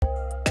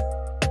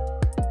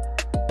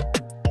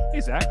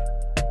Zach.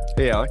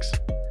 Hey, Alex.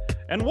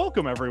 And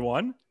welcome,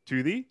 everyone,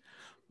 to the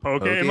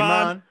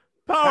Pokemon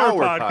Power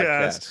Power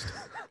Podcast.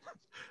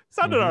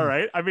 Sounded all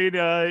right. I mean,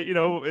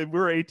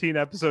 we're 18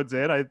 episodes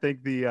in. I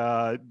think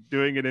the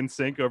doing it in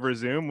sync over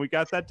Zoom, we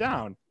got that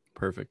down.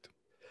 Perfect.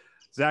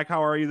 Zach,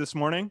 how are you this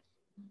morning?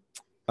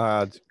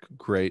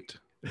 Great.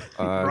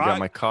 I got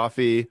my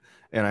coffee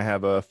and I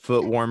have a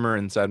foot warmer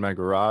inside my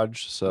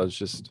garage. So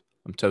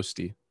I'm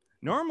toasty.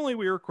 Normally,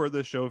 we record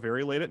this show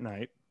very late at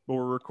night, but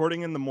we're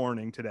recording in the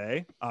morning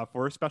today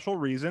for a special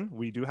reason.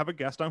 We do have a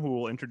guest on who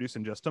we'll introduce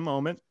in just a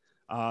moment.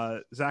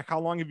 Zach, how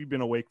long have you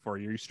been awake for? Are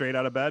you straight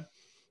out of bed?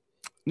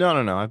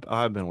 No.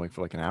 I've been awake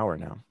for like an hour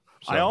now.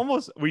 So. I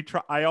almost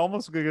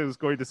was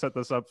going to set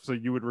this up so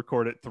you would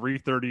record at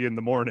 3:30 in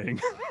the morning,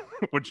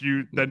 which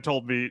you then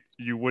told me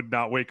you would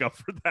not wake up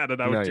for that,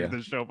 and I would do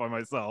the show by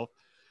myself.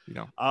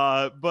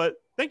 But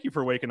thank you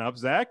for waking up,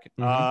 Zach.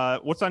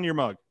 What's on your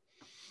mug?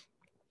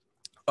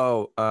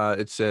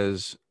 It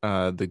says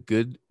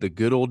the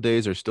good old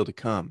days are still to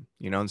come.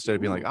 Instead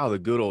of being like, the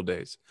good old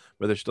days,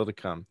 but they're still to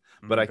come.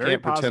 But I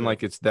can't pretend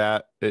like it's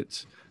that.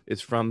 It's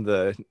from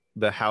the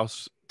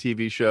House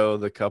TV show,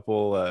 the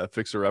couple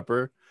Fixer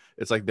Upper.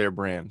 It's like their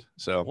brand.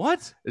 So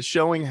what? It's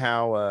showing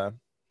how.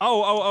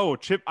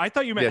 Chip. I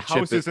thought you meant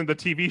House is in the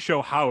TV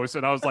show House,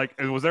 and I was like,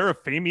 was there a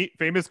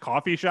famous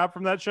coffee shop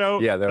from that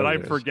show? Yeah, that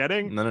I'm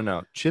forgetting.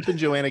 No. Chip and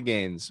Joanna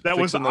Gaines. That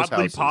was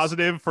oddly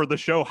positive for the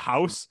show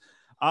House.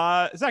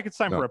 Zach, it's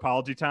time for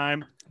apology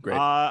time. Great.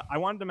 I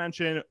wanted to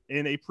mention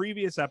in a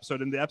previous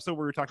episode, in the episode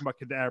where we were talking about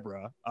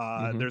Kadabra,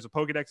 there's a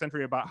Pokedex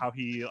entry about how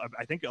he,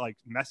 I think,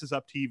 messes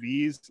up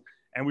TVs.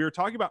 And we were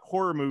talking about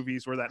horror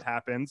movies where that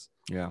happens.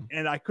 Yeah.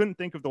 And I couldn't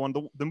think of the one.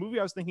 The movie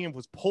I was thinking of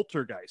was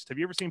Poltergeist. Have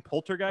you ever seen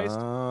Poltergeist?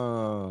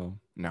 Oh,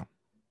 no.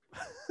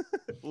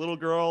 Little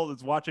girl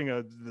is watching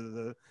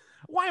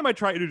why am I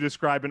trying to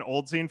describe an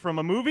old scene from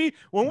a movie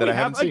when we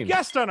have a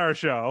guest on our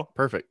show?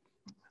 Perfect.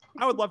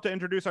 I would love to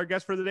introduce our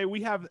guest for today.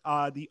 We have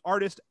the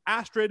artist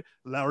Astrid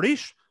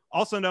Laurish,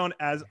 also known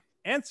as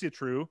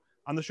Ansiatru,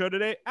 on the show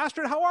today.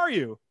 Astrid, how are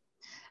you?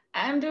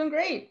 I'm doing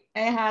great.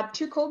 I had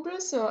 2 cold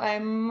brews, so I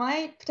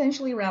might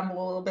potentially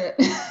ramble a little bit.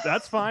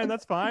 That's fine.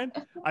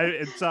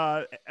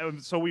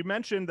 So we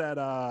mentioned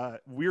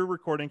that we're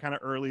recording kind of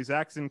early.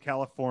 Zach's in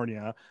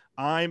California.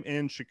 I'm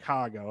in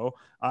Chicago,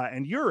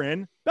 and you're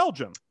in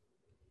Belgium.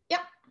 Yep.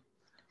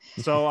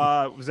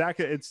 So Zach,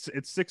 it's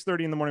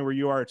 6:30 in the morning where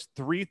you are. It's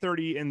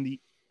 3:30 in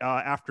the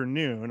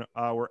afternoon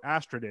where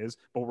Astrid is,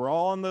 but we're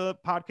all on the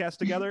podcast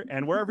together,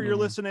 and wherever you're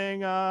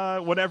listening,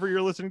 whatever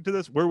you're listening to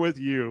this, we're with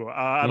you.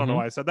 I don't know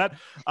why I said that.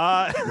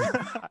 I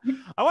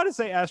want to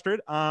say,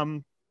 Astrid, I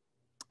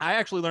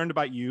actually learned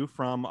about you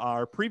from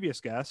our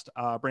previous guest,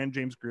 Brandon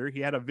James Greer.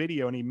 He had a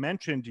video and he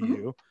mentioned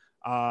you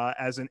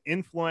as an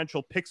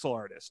influential pixel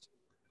artist,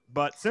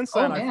 but since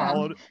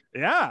then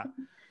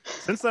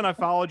Since then, I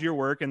followed your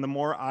work, and the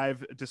more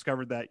I've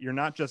discovered that you're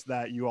not just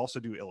that, you also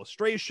do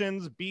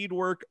illustrations,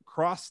 beadwork,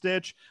 cross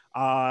stitch.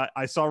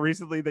 I saw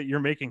recently that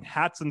you're making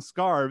hats and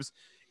scarves,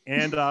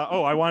 and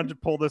I wanted to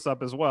pull this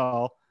up as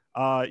well.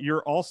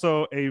 You're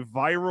also a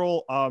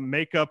viral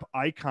makeup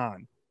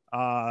icon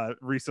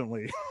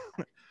recently.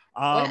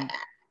 But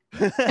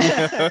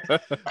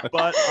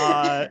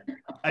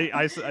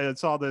I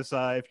saw this.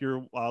 If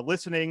you're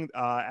listening,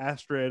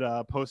 Astrid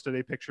posted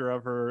a picture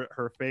of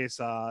her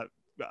face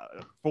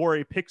for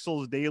a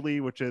Pixels Daily,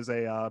 which is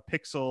a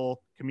pixel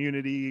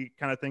community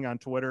kind of thing on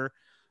Twitter,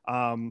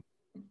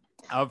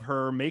 of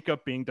her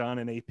makeup being done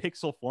in a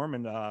pixel form,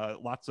 and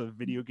lots of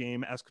video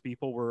game-esque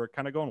people were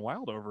kind of going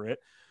wild over it.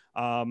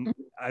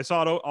 I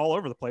saw it all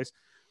over the place,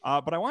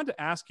 but I wanted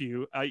to ask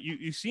you,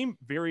 you seem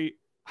very,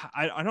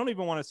 I don't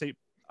even want to say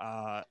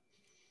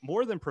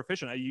more than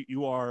proficient.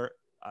 You are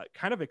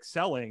kind of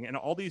excelling in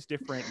all these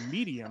different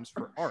mediums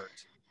for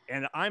art.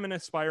 And I'm an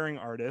aspiring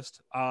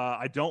artist.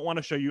 I don't want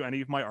to show you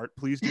any of my art.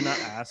 Please do not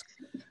ask.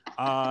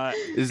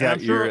 Is that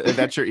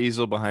that's your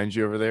easel behind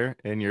you over there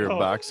in your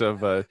box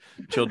of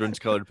children's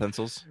colored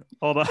pencils?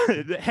 Hold on.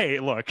 Hey,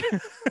 look.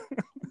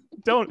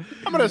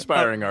 I'm an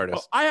aspiring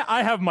artist.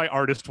 I have my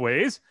artist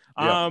ways.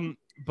 Yeah.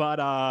 But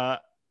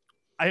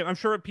I'm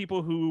sure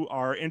people who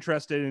are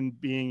interested in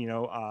being,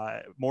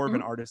 more of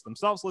an artist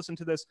themselves listen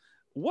to this.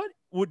 What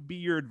would be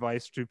your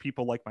advice to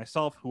people like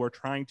myself who are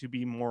trying to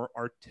be more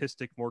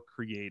artistic, more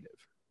creative?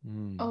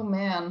 Oh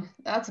man,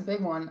 that's a big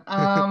one.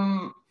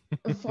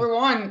 For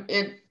one,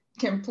 it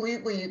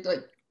completely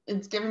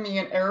it's given me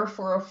an error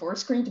for a 4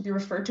 screen to be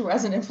referred to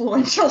as an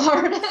influential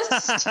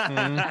artist.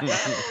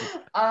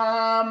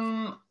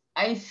 I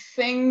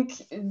think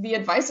the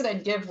advice that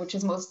I'd give, which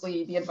is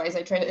mostly the advice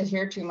I try to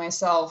adhere to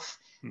myself,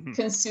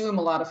 consume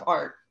a lot of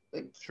art.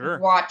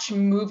 Watch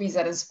movies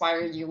that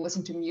inspire you,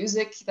 listen to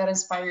music that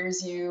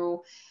inspires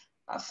you,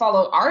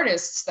 follow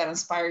artists that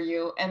inspire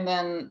you, and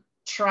then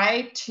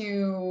try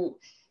to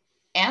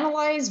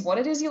analyze what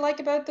it is you like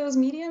about those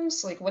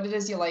mediums, like what it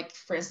is you like,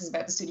 for instance,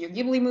 about the Studio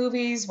Ghibli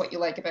movies, what you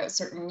like about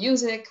certain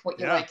music, what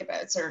you like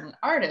about certain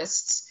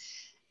artists.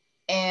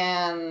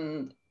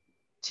 And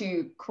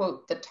to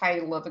quote the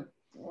title of a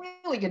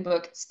really good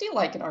book, Steal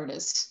Like an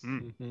Artist.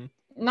 Mm-hmm.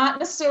 Not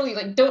necessarily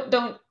like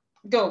don't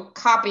go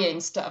copying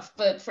stuff,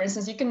 but for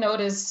instance, you can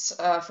notice,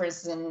 for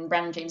instance,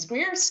 Brandon James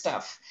Greer's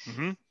stuff.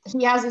 Mm-hmm.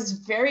 He has this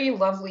very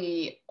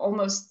lovely,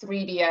 almost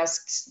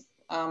 3D-esque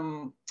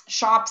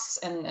shops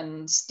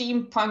and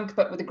steampunk,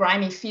 but with a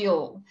grimy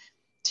feel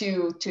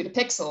to the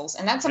pixels,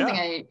 and that's something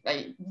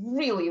I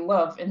really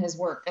love in his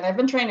work. And I've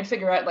been trying to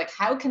figure out, like,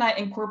 how can I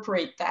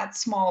incorporate that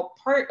small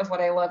part of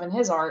what I love in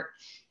his art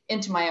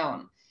into my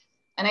own.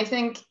 And I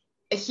think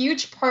a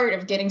huge part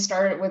of getting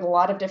started with a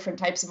lot of different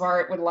types of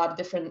art, with a lot of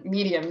different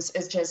mediums,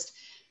 is just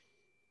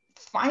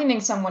finding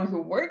someone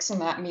who works in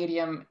that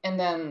medium and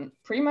then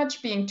pretty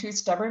much being too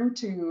stubborn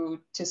to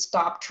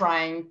stop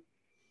trying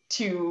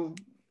to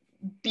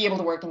be able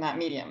to work in that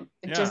medium.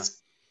 Just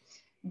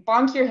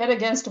bonk your head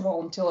against a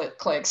wall until it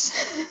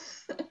clicks.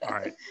 All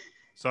right.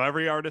 So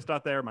every artist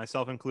out there,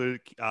 myself included,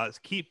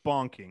 keep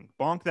bonking.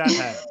 Bonk that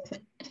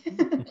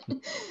head.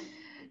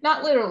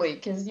 Not literally,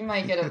 because you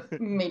might get a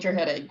major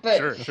headache.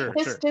 But sure.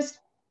 Just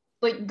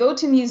like go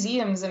to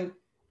museums and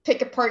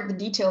pick apart the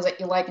details that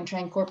you like and try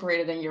and incorporate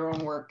it in your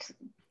own work.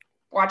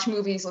 Watch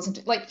movies, listen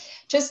to, like,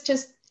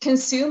 just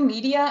consume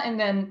media and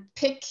then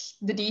pick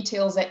the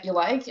details that you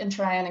like and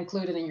try and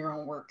include it in your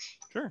own work.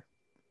 Sure.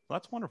 Well,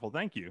 that's wonderful.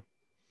 Thank you.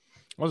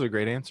 That was a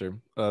great answer.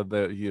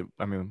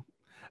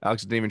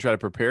 Alex didn't even try to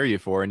prepare you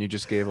for, and you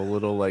just gave a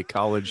little like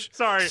college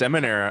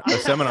seminar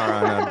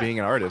on being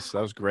an artist. That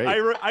was great.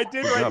 I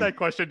did write that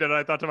question, and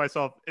I thought to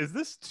myself, is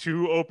this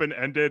too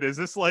open-ended? Is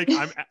this like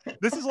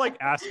this is like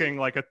asking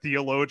like a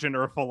theologian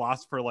or a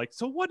philosopher, like,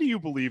 so what do you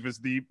believe is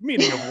the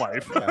meaning of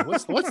life? Yeah,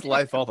 what's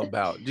life all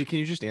about? Can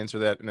you just answer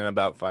that in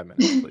about 5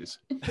 minutes, please?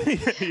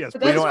 Yes,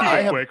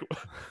 quick.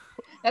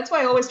 That's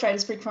why I always try to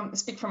speak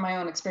from my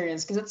own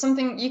experience, because it's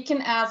something you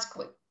can ask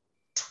like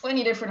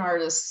 20 different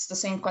artists the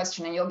same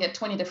question and you'll get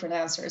 20 different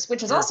answers,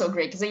 which is also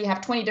great because then you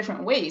have 20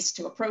 different ways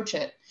to approach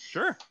it.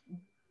 Sure.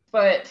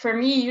 But for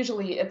me,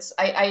 usually it's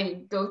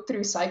I go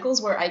through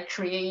cycles where I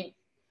create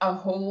a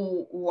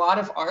whole lot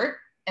of art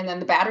and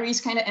then the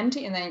battery's kind of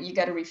empty and then you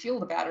got to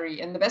refuel the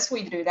battery. And the best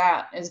way to do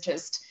that is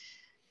just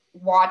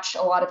watch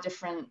a lot of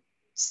different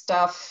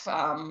stuff,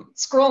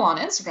 scroll on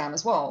Instagram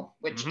as well,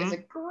 which is a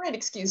great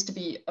excuse to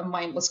be a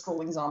mindless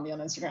scrolling zombie on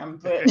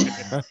Instagram.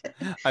 But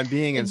I'm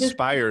being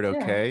inspired,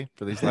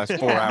 for these last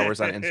 4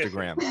 hours on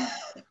Instagram.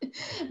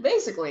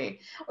 Basically,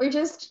 or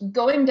just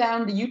going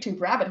down the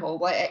YouTube rabbit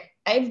hole.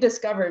 I've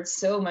discovered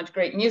so much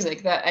great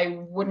music that I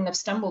wouldn't have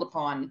stumbled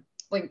upon.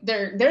 Like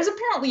there's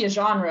apparently a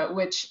genre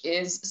which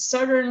is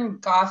Southern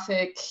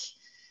Gothic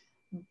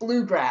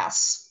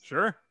bluegrass.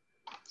 Sure.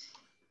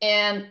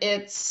 And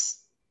it's,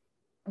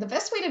 the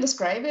best way to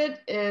describe it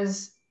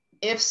is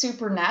if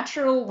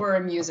Supernatural were a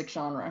music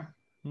genre.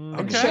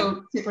 Okay. The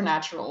show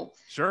Supernatural.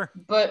 Sure.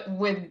 But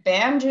with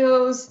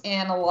banjos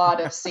and a lot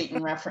of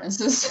Satan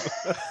references.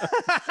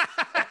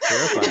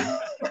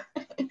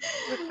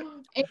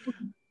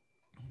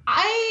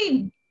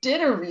 I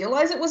didn't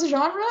realize it was a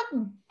genre,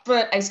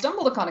 but I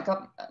stumbled upon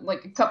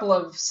a couple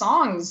of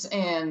songs,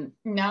 and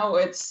now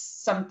it's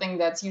something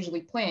that's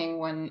usually playing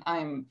when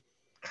I'm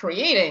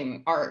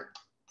creating art.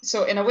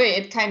 So in a way,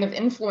 it kind of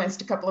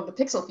influenced a couple of the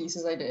pixel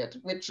pieces I did,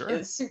 which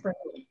is super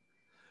neat.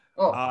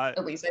 Well,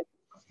 at least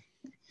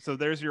So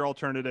there's your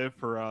alternative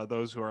for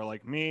those who are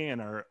like me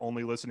and are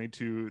only listening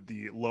to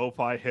the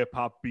lo-fi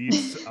hip-hop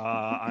beats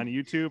on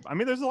YouTube. I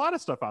mean, there's a lot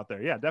of stuff out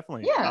there. Yeah,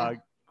 definitely. Yeah.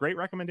 Great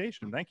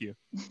recommendation. Thank you.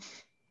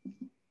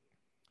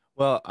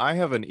 Well, I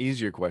have an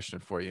easier question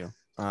for you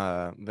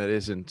that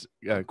isn't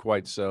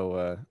quite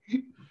so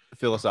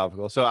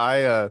philosophical. So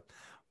I'm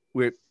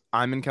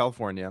in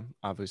California,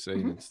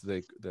 obviously. It's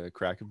the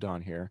crack of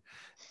dawn here,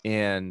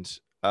 and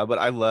but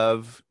I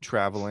love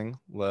traveling,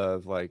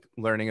 love like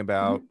learning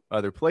about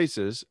other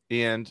places,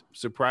 and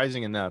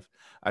surprising enough,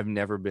 I've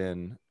never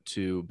been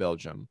to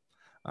Belgium,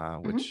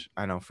 which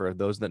I know for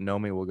those that know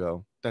me will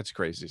go, that's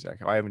crazy,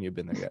 Zach. Why haven't you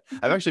been there yet?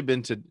 I've actually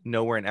been to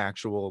nowhere in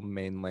actual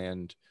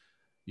mainland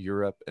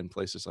Europe and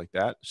places like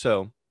that.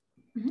 So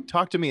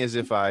talk to me as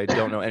if I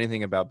don't know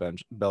anything about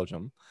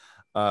Belgium,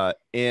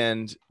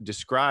 and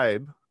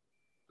describe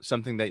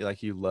something that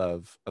like you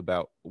love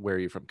about where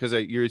you're from, because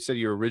you said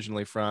you're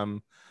originally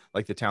from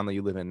like the town that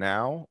you live in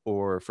now,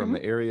 or from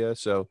the area.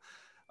 So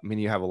I mean,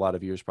 you have a lot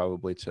of years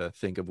probably to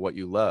think of what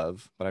you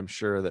love, but I'm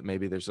sure that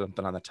maybe there's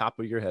something on the top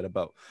of your head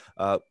about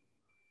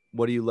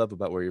what do you love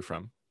about where you're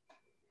from?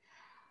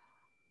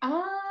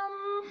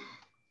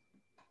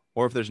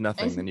 Or if there's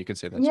nothing, then you can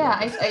say that. Yeah,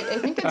 I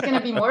think it's going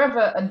to be more of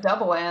a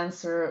double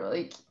answer.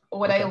 Like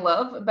what I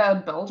love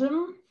about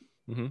Belgium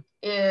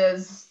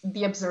is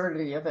the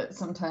absurdity of it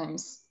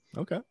sometimes.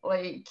 Okay.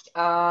 Like,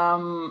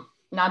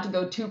 not to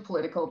go too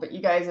political, but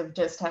you guys have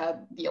just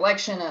had the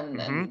election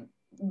and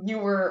you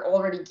were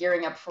already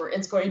gearing up for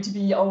it's going to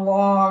be a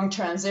long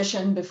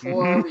transition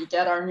before we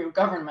get our new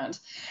government.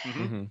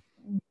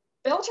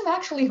 Belgium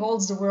actually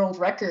holds the world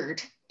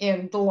record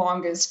in the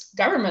longest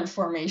government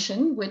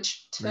formation,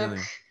 which took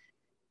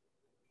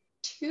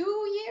 2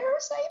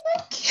 years, I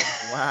think.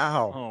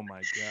 Wow. Oh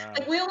my God.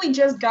 Like we only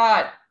just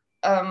got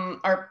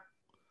our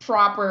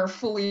proper,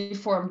 fully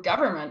formed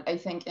government, I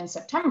think, in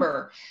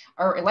September.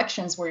 Our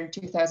elections were in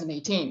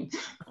 2018.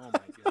 Oh my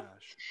gosh.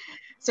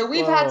 So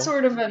we've had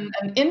sort of an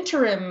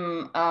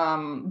interim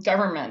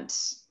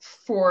government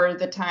for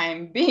the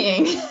time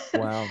being.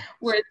 Wow.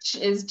 Which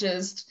is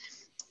just,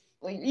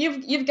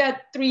 you've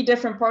got 3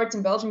 different parts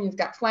in Belgium. You've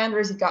got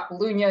Flanders, you've got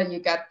Wallonia,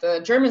 you've got the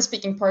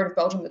German-speaking part of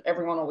Belgium that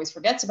everyone always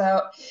forgets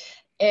about.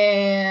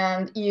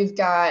 And you've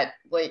got,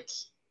 like,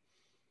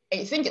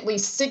 I think at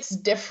least 6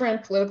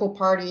 different political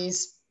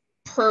parties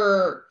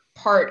per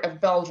part of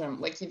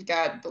Belgium. Like, you've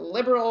got the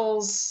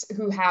Liberals,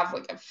 who have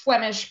like a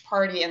Flemish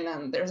party, and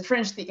then there's a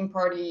French-speaking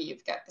party.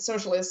 You've got the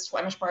Socialists,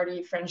 Flemish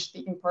party,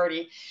 French-speaking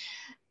party.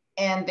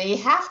 And they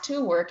have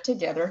to work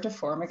together to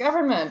form a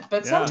government.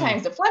 But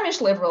sometimes the Flemish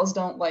Liberals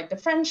don't like the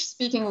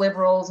French-speaking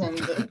Liberals, and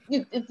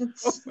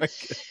it's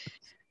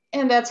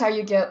and that's how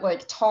you get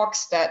like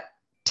talks that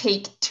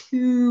take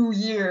 2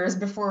 years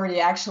before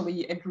they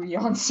actually agree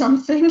on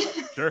something.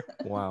 Sure.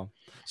 Wow.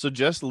 So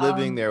just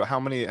living there, how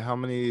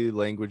many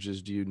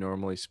languages do you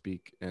normally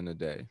speak in a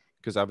day?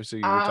 Because obviously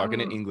you're talking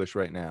in English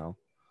right now.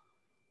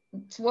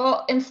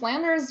 Well, in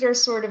Flanders,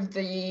 there's sort of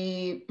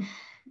the,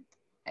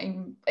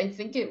 I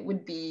think it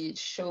would be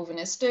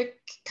chauvinistic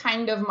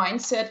kind of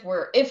mindset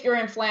where if you're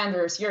in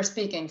Flanders, you're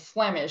speaking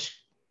Flemish.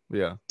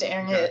 Yeah.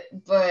 Dang it.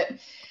 But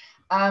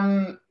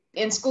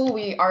in school,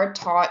 we are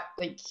taught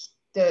like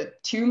the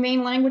 2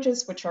 main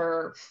languages, which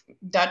are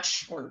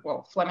Dutch, or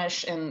well,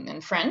 Flemish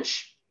and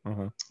French.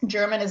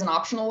 German is an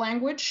optional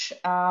language.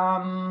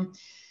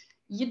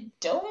 You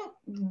don't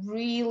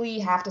really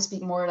have to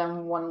speak more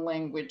than 1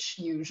 language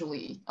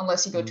usually,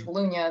 unless you go to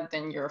Wallonia,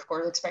 then you're of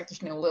course expected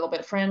to know a little bit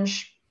of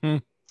French.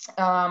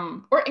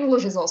 Or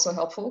English is also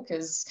helpful,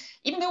 because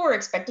even though we're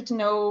expected to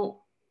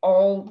know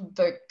all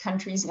the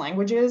country's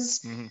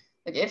languages,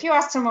 like if you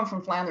ask someone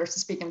from Flanders to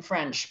speak in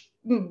French,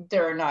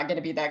 they're not going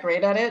to be that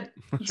great at it.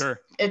 Sure.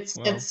 It's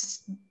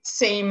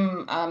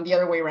same the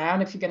other way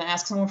around. If you're going to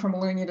ask someone from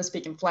Wallonia to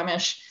speak in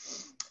Flemish,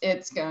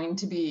 it's going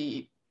to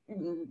be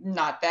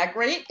not that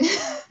great.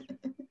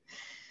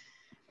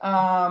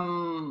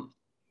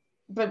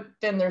 But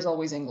then there's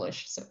always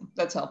English, so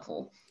that's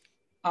helpful.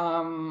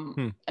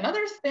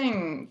 Another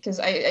thing, because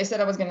I said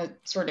I was going to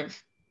sort of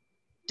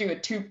do a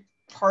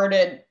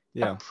 2-parted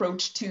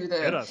approach to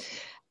the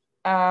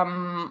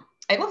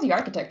I love the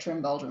architecture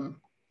in Belgium.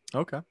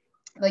 Okay.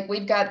 Like,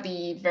 we've got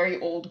the very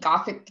old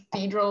Gothic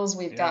cathedrals,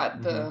 we've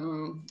got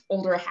the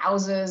older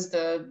houses,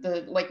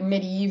 the like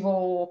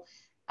medieval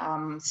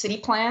city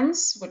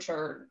plans, which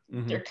are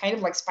they're kind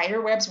of like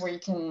spider webs where you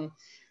can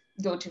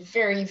go to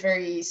very,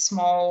 very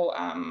small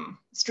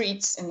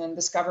streets and then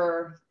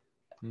discover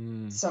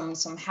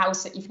some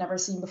house that you've never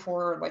seen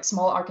before, like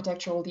small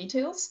architectural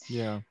details.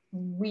 Yeah.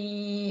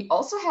 We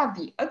also have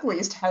the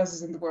ugliest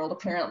houses in the world,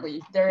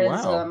 apparently. There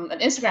is an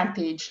Instagram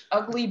page,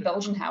 Ugly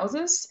Belgian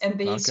Houses, and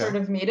they sort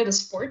of made it a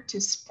sport to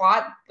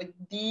spot like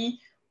the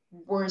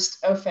worst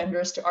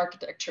offenders to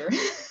architecture.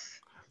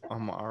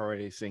 I'm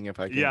already seeing if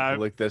I can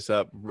look this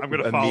up. I'm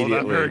going to follow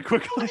that very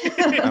quickly.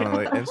 I'm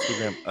like,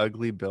 Instagram,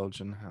 Ugly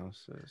Belgian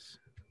Houses.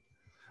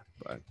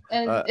 But,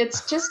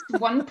 it's just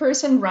one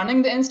person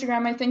running the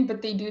Instagram, I think,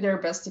 but they do their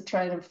best to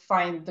try to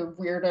find the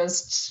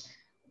weirdest,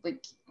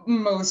 like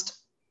most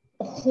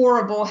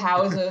horrible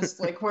houses,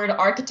 like where the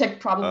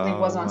architect probably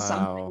was on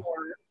something.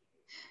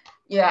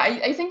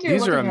 I think you're.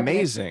 These are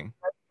amazing.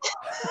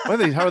 How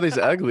are these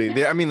ugly?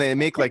 They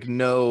make like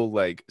no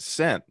like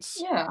sense.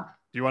 Yeah.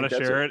 Do you want to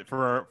share it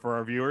for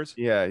our viewers?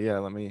 Yeah.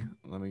 Let me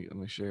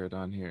share it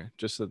on here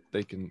just so that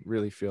they can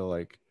really feel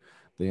like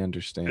they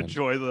understand.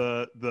 Enjoy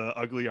the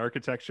ugly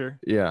architecture.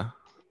 Yeah.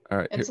 All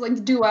right. It's like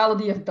the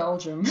duality of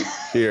Belgium.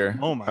 Here.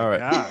 Oh my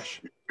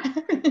gosh.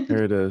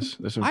 Here it is.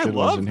 There's some good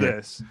love ones in here.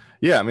 This.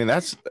 Yeah,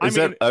 is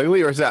that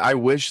ugly, or is that I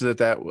wish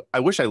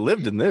I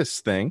lived in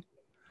this thing?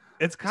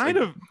 It's kind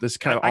of this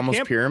kind of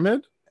almost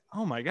pyramid.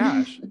 Oh my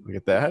gosh. Look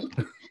at that.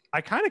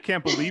 I kind of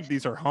can't believe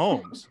these are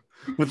homes.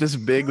 With this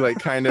big like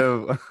kind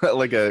of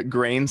like a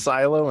grain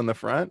silo in the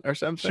front or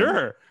something.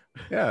 Sure.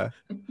 Yeah.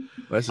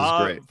 This is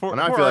great. For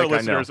I feel our like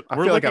listeners,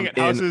 we're looking at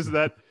houses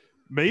that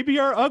maybe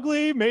are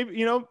ugly,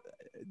 maybe,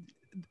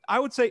 I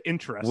would say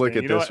interesting. Look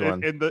at this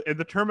one. In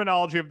the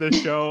terminology of this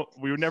show,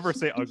 we would never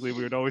say ugly.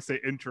 We would always say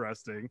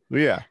interesting.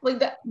 Yeah. Like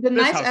the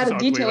nice added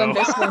detail in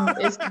this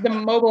one is the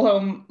mobile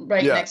home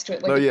next to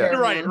it. Like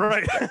right. You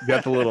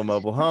got the little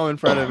mobile home in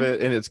front of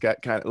it, and it's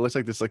got it looks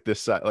like this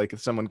side, like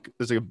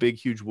there's like a big,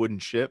 huge wooden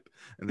ship,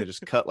 and they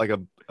just cut like a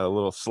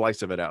little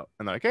slice of it out,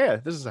 and they're like, hey,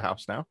 this is a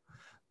house now.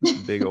 This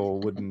big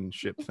old wooden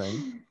ship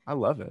thing. I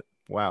love it.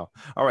 Wow.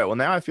 All right. Well,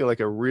 now I feel like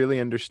I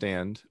really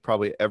understand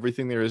probably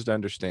everything there is to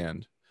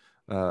understand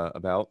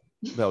about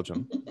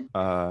Belgium.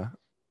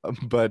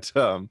 But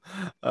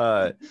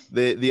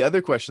the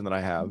other question that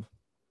I have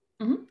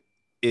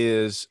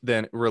is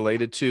then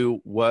related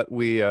to what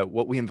we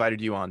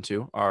invited you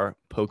onto, our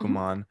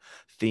Pokemon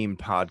themed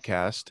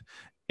podcast.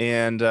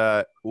 And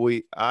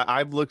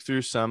I've looked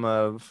through some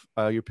of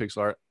your pixel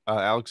art.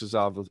 Alex is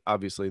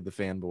obviously the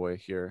fanboy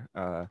here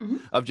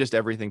of just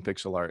everything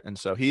pixel art, and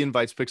so he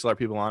invites pixel art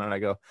people on, and I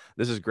go,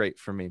 "This is great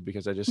for me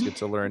because I just get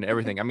to learn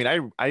everything." I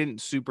mean, I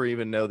didn't super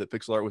even know that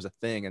pixel art was a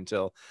thing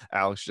until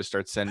Alex just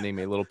starts sending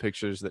me little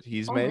pictures that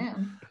he's made,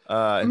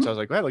 and so I was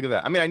like, "Wow, look at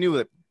that!" I mean, I knew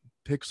that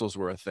pixels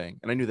were a thing,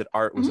 and I knew that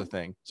art was a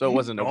thing, so it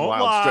wasn't a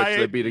wild stretch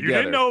to be together. You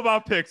didn't know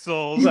about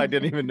pixels. I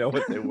didn't even know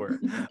what they were.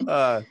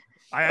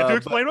 I had to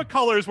explain what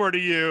colors were to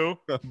you.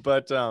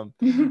 But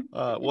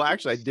well,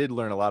 actually, I did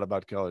learn a lot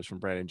about colors from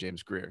Brandon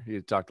James Greer.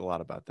 He talked a lot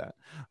about that.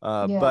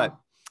 But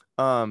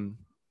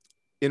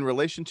in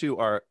relation to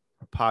our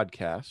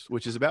podcast,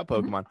 which is about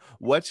Pokemon,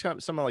 what's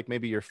some of like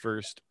maybe your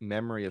first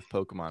memory of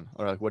Pokemon,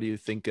 or like what do you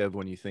think of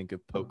when you think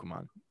of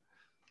Pokemon?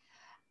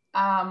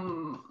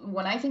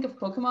 When I think of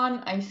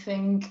Pokemon, I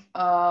think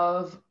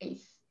of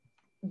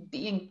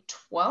being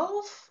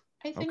 12.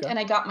 I think, and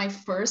I got my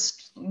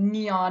first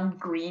neon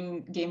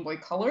green Game Boy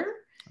Color.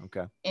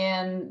 Okay.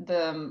 And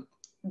the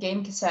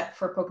game cassette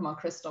for Pokemon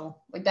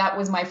Crystal. Like that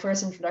was my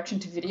first introduction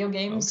to video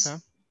games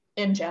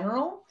in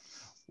general.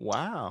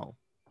 Wow.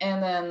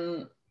 And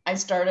then I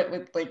started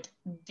with like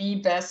the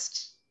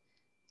best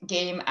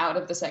game out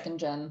of the second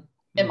gen,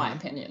 in my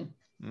opinion.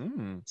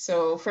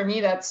 So for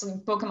me, that's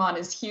Pokemon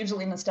is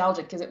hugely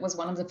nostalgic because it was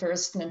one of the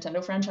first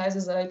Nintendo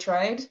franchises that I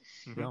tried.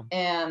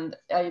 And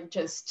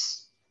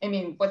I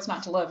mean, what's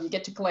not to love? You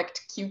get to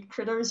collect cute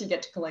critters, you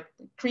get to collect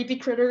creepy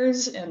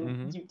critters,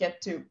 and you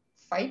get to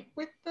fight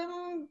with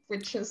them,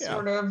 which is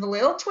sort of a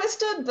little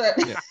twisted, but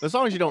as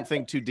long as you don't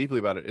think too deeply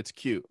about it, it's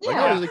cute. Like,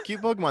 oh, there's a cute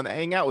Pokemon that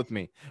hang out with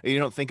me. And you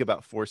don't think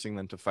about forcing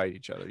them to fight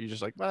each other. You're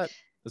just like, what?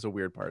 That's a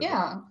weird part of it.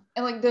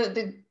 And like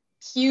the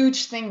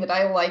huge thing that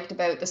I liked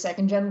about the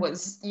second gen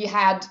was you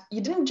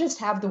didn't just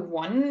have the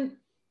one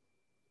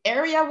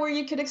area where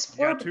you could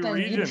explore, but then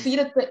you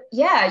defeated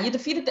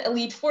the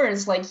Elite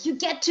Fours. Like, you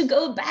get to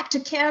go back to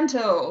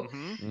Kanto.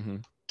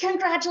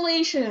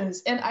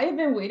 Congratulations. And I've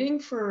been waiting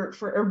for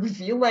a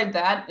reveal like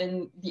that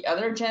in the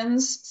other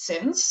gens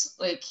since.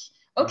 Like,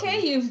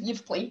 okay,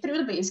 you've played through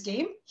the base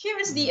game. Here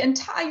is the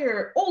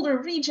entire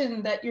older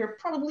region that you're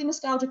probably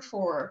nostalgic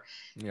for.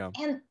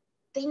 And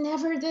they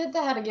never did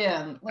that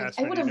again. Like,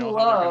 Astrid, I would have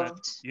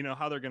loved. You know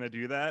how they're gonna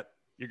do that?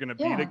 You're going to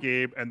beat a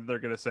game and they're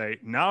going to say,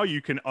 now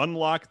you can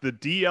unlock the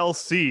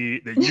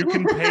DLC that you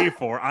can pay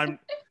for.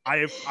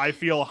 I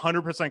feel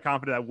 100%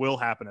 confident that will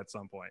happen at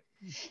some point.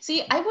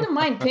 See, I wouldn't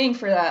mind paying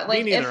for that.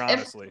 Like, me neither,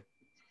 honestly.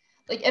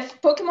 If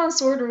Pokemon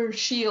Sword or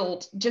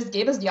Shield just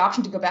gave us the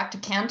option to go back to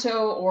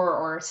Kanto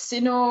or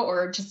Sinnoh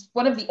or just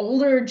one of the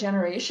older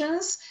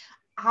generations,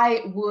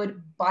 I would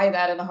buy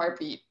that in a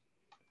heartbeat.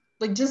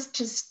 Like,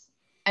 just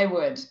I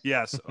would.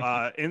 Yes.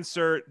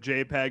 Insert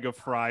JPEG of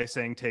Fry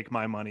saying, take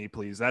my money,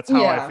 please. That's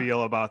how I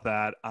feel about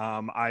that.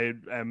 I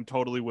am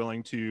totally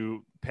willing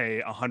to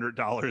pay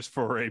 $100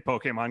 for a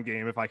Pokemon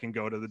game if I can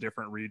go to the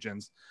different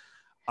regions.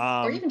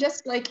 Or even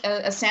just like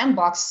a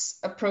sandbox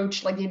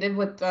approach like they did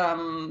with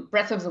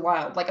Breath of the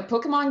Wild. Like a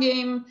Pokemon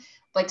game,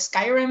 like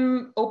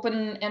Skyrim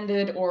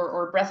open-ended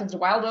or Breath of the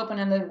Wild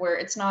open-ended, where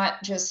it's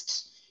not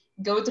just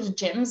go to the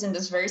gyms in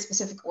this very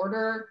specific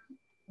order,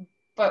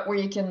 but where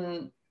you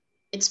can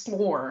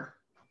explore,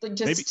 like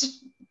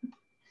just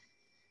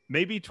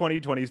maybe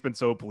 2020 has been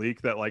so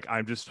bleak that like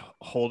I'm just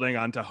holding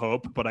on to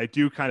hope, but I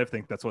do kind of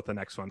think that's what the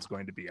next one's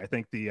going to be. I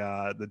think the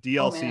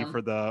DLC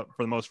for the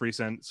most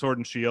recent Sword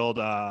and Shield,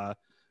 oh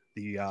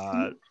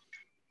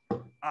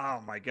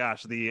my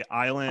gosh, the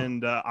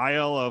island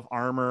Isle of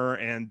Armor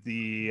and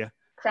the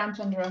Crown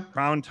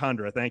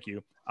Tundra, thank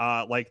you.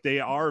 Like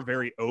they are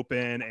very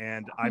open,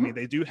 and I mean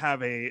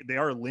they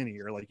are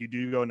linear. Like you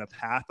do go in a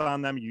path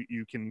on them.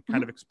 You can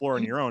kind of explore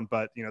on your own,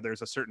 but you know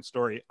there's a certain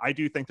story. I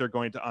do think they're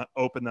going to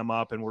open them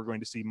up, and we're going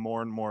to see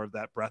more and more of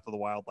that Breath of the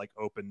Wild like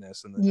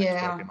openness in the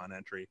next Pokemon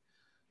entry.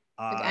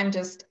 Like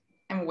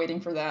I'm waiting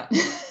for that.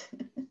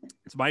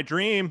 It's my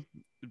dream.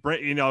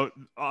 You know,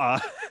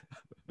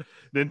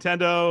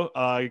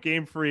 Nintendo,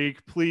 Game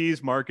Freak,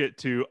 please market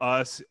to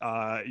us,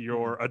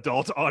 your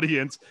adult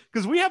audience,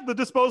 because we have the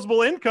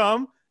disposable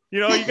income. You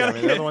know, you gotta.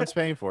 They're the ones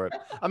paying for it.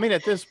 I mean,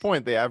 at this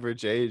point, the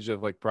average age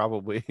of like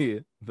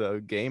probably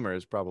the gamer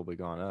has probably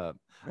gone up.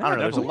 I don't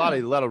know. There's a lot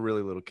of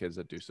really little kids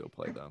that do still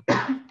play though,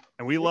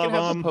 and we love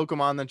them.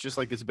 Pokemon that's just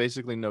like it's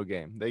basically no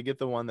game. They get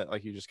the one that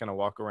like you just kind of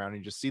walk around and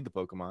you just see the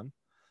Pokemon.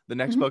 The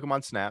next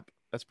Pokemon Snap,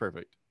 that's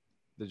perfect.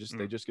 They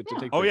just get to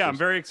take. Oh yeah, I'm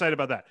very excited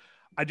about that.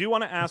 I do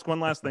want to ask one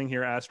last thing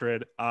here,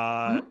 Astrid.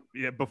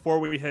 Before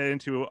we head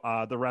into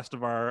the rest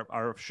of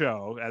our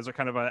show as a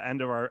kind of an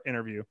end of our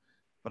interview,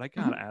 but I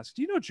gotta ask,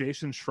 do you know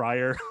Jason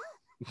Schreier?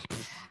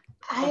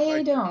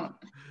 I don't.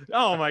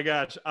 Oh my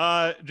gosh.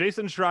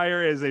 Jason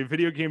Schreier is a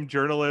video game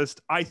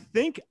journalist. I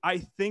think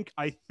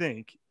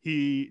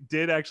he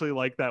did actually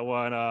like that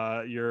one,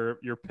 your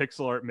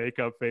pixel art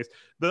makeup face.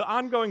 The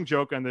ongoing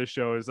joke on this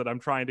show is that I'm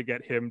trying to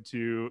get him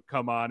to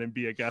come on and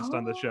be a guest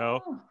on the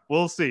show.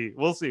 We'll see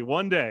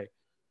one day.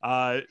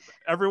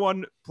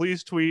 Everyone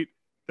please tweet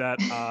that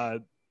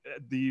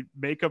the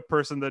makeup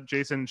person that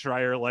Jason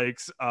Schreier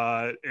likes,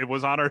 it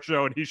was on our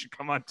show and he should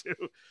come on too.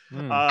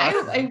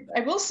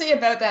 I will say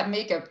about that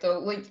makeup though,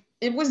 like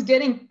it was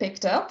getting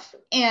picked up,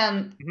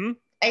 and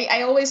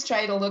I always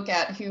try to look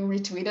at who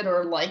retweeted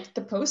or liked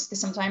the post, because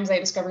sometimes I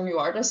discover new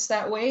artists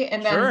that way.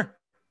 And then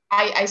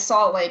I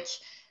saw like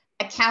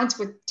accounts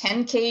with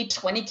 10K,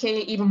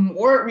 20K, even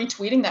more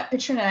retweeting that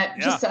picture, and I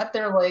just sat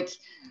there like,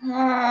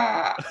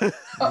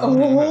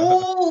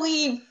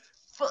 holy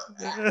what?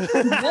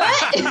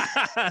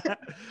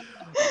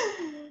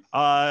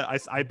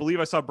 I believe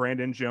I saw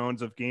Brandon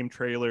Jones of Game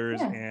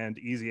Trailers and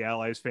Easy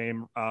Allies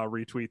fame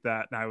retweet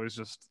that, and I was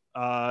just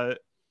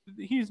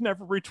he's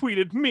never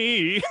retweeted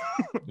me.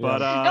 But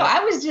no,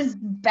 I was just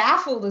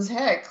baffled as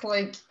heck.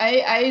 Like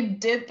I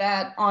did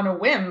that on a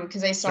whim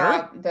because I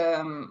saw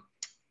the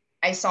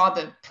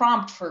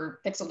prompt for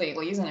Pixel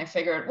Dailies, and I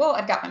figured, well,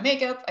 I've got my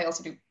makeup, I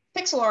also do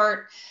pixel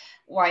art,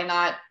 why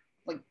not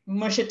like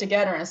mush it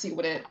together and see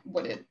what it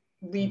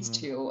leads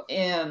to.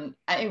 And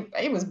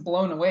I was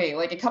blown away.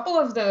 Like a couple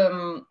of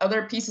the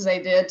other pieces I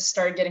did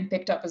started getting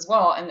picked up as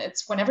well, and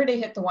it's whenever they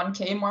hit the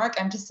 1K mark,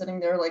 I'm just sitting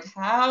there like,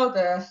 how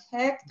the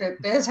heck did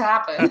this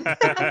happen?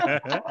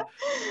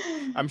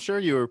 I'm sure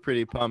you were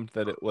pretty pumped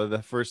that it was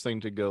the first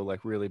thing to go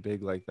like really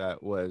big like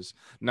that was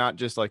not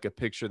just like a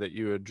picture that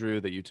you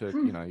drew that you took,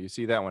 you know, you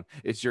see that one,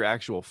 it's your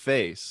actual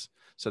face.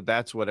 So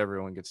that's what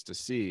everyone gets to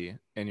see,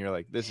 and you're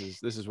like, this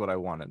is what I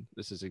wanted.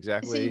 This is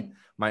exactly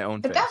my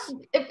own face.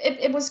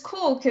 It was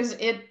cool because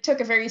it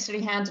took a very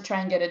steady hand to try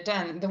and get it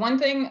done. The one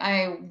thing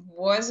I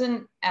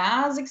wasn't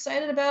as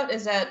excited about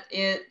is that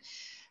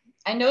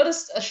I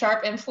noticed a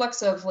sharp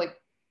influx of like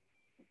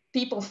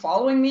people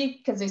following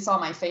me because they saw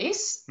my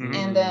face,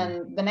 and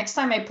then the next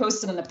time I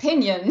posted an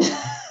opinion,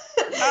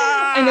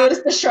 I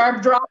noticed the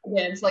sharp drop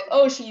again. It's like,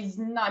 oh, she's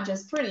not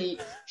just pretty,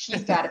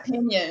 she's got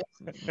opinions.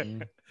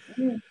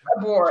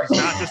 It's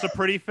not just a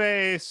pretty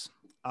face.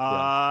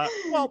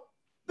 Well,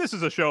 this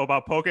is a show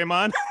about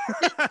Pokemon,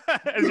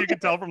 as you can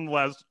tell from the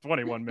last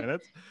 21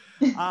 minutes.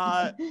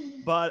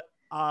 But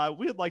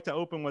we'd like to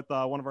open with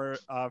one of our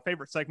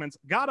favorite segments.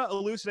 Gotta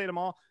elucidate them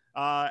all.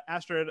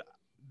 Astrid,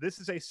 this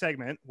is a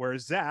segment where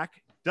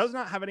Zach does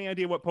not have any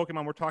idea what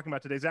Pokemon we're talking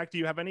about today. Zach, do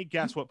you have any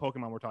guess what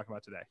Pokemon we're talking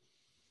about today?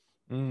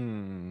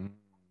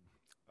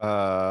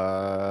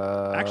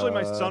 Actually,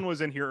 my son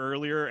was in here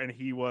earlier and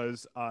he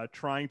was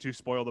trying to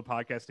spoil the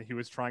podcast, and he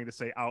was trying to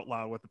say out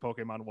loud what the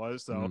Pokemon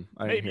was. So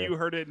maybe you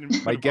heard it.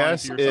 And my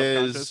guess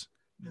is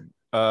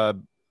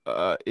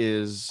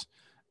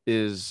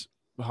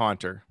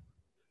Haunter.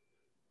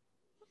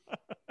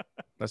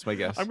 That's my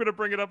guess. I'm gonna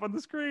bring it up on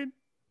the screen.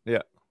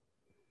 Yeah.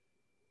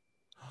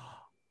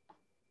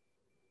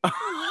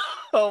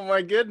 Oh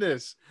my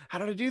goodness! How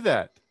did I do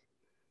that?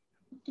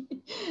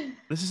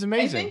 This is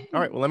amazing. All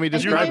right, well, let me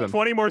describe him.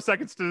 20 more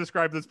seconds to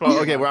describe this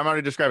Pokemon. Okay, well, I'm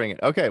already describing it.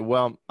 Okay,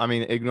 well, I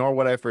mean, ignore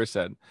what I first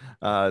said.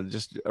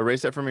 Just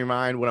erase that from your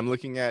mind. What I'm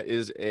looking at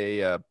is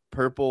a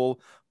purple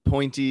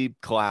pointy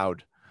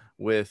cloud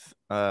with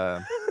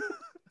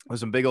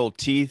some big old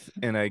teeth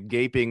and a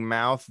gaping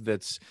mouth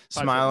that's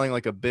smiling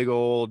like a big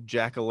old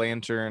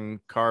jack-o'-lantern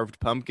carved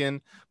pumpkin,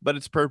 but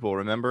it's purple,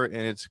 remember? And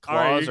its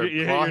claws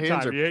claw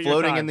hands are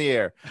floating in the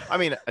air. I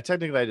mean,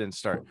 technically I didn't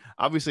start.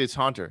 Obviously it's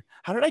Haunter.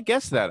 How did I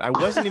guess that? I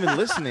wasn't even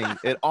listening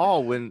at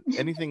all when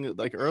anything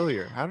like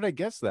earlier. How did I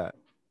guess that?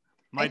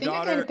 I think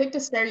I kind of picked a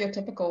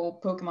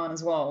stereotypical Pokemon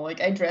as well. Like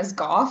I dress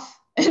goth,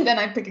 and then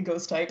I pick a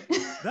ghost type.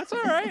 That's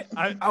all right.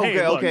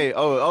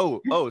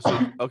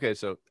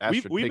 So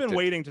we've been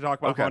waiting to talk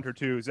about Haunter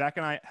too. Zach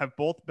and I have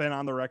both been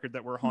on the record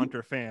that we're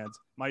Haunter fans.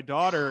 My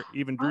daughter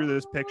even drew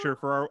this picture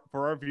for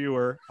our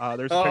viewer.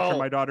 There's a picture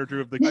my daughter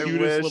drew of the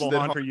cutest little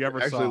Haunter you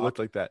ever actually saw. Looked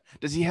like that.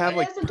 Does he have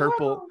like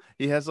purple?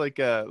 He has like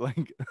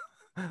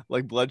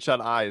like bloodshot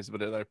eyes, but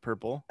they're like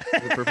purple.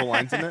 With purple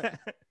lines in it.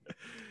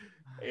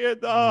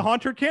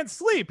 Haunter can't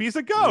sleep. He's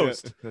a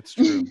ghost. Yeah, that's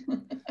true.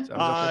 So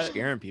I was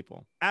scaring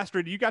people.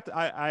 Astrid, you got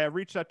I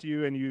reached out to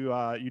you, and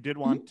you did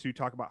want to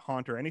talk about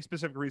Haunter. Any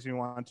specific reason you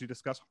want to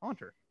discuss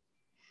Haunter?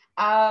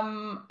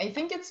 I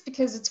think it's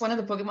because it's one of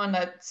the Pokemon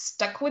that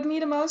stuck with me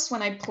the most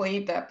when I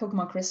played that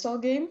Pokemon Crystal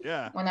game.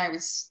 Yeah. When I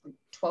was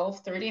 12,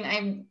 13.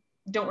 I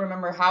don't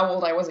remember how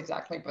old I was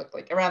exactly, but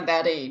like around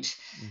that age.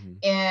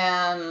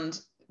 And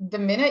the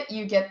minute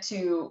you get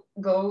to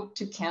go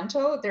to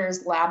Kanto,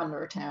 there's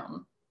Lavender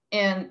Town.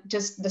 And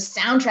just the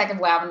soundtrack of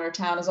Lavender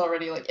Town is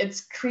already like,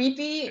 it's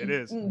creepy. It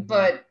is.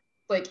 But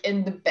like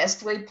in the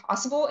best way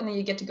possible. And then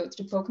you get to go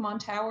to the Pokemon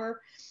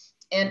Tower,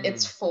 and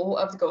it's full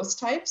of ghost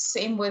types.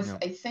 Same with,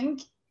 I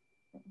think,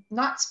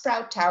 not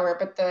Sprout Tower,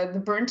 but the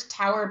burnt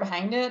tower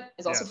behind it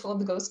is also full of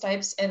the ghost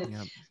types. And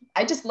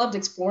I just loved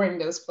exploring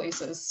those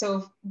places.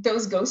 So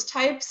those ghost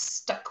types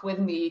stuck with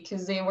me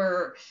because they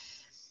are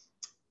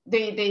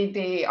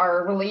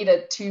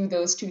related to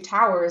those two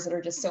towers that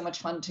are just so much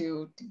fun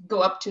to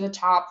go up to the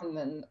top, and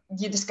then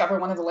you discover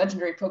one of the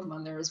legendary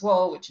Pokemon there as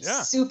well, which is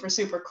super,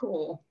 super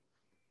cool.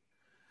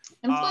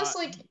 And plus,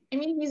 like, I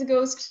mean, he's a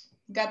ghost,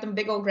 got them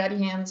big old grabby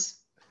hands.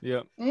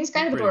 Yeah. And he's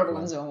kind of adorable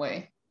in his own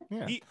way.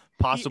 Yeah.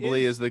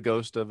 Possibly is the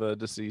ghost of a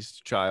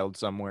deceased child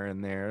somewhere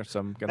in there.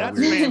 Some kind of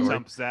weird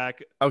phantom, story.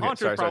 Zach. Okay,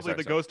 Haunter's probably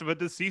the ghost of a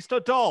deceased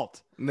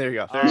adult. There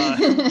you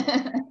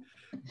go.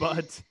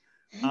 But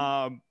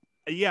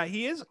yeah,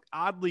 he is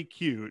oddly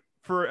cute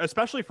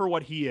especially for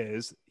what he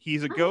is.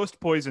 He's a ghost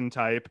poison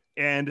type,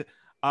 and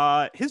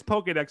his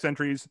Pokédex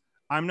entries,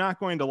 I'm not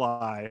going to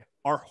lie,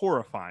 are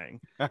horrifying.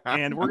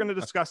 And we're going to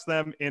discuss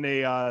them in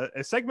a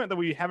segment that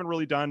we haven't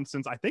really done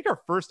since I think our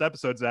first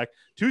episode, Zach.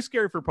 Too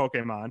Scary for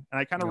Pokemon. And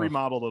I kind of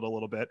remodeled it a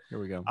little bit. Here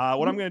we go.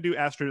 What I'm going to do,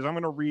 Astrid, is I'm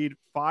going to read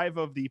 5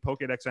 of the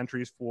Pokédex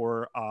entries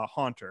for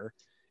Haunter.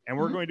 And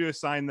we're going to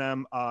assign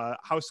them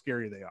how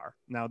scary they are.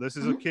 Now, this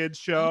is a kid's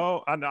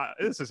show.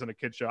 This isn't a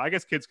kid's show. I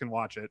guess kids can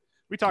watch it.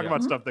 We talk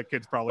about stuff that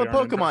kids probably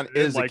aren't. Pokemon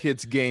is a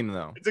kid's game,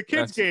 though. It's a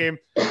kid's game.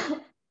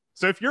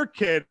 So if you're a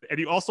kid and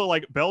you also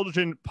like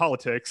Belgian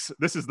politics,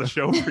 this is the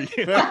show for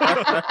you.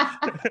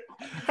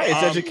 Hey,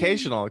 it's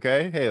educational,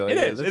 okay? Hey, like,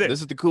 this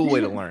is the cool way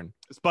to learn.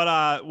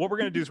 But what we're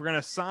gonna do is we're gonna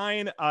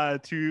assign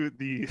to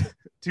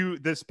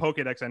this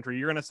Pokédex entry.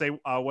 You're gonna say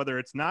whether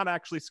it's not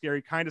actually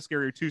scary, kind of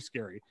scary, or too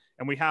scary.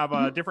 And we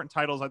have different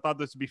titles. I thought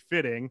this would be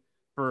fitting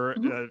for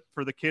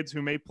the kids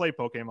who may play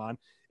Pokemon.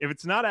 If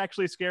it's not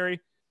actually scary,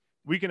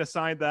 we can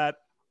assign that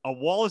a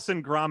Wallace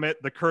and Gromit: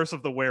 The Curse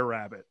of the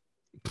Were-Rabbit.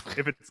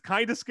 If it's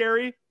kind of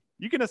scary,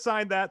 you can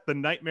assign that The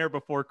Nightmare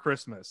Before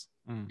Christmas.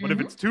 But if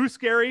it's too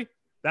scary,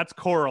 that's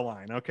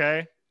Coraline,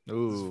 okay?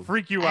 Ooh.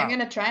 Freak you out. I'm going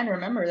to try and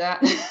remember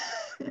that.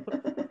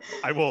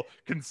 I will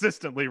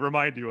consistently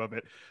remind you of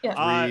it.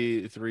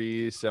 Yeah.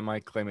 Three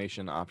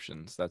semi-claymation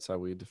options. That's how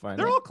we define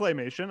They're it. all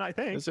claymation, I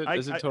think.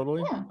 Is it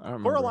totally? Yeah. I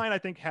don't Coraline, I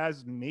think,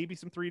 has maybe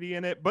some 3D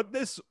in it, but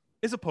this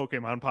is a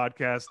Pokemon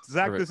podcast.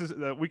 Zach, Perfect. this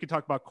is we could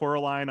talk about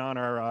Coraline on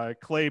our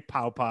Clay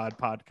Pow Pod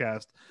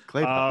podcast.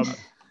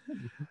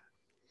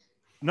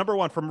 Number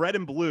 1 from Red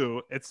and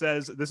Blue, it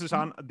says, this is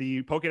on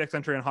the Pokédex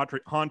entry on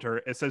Haunter.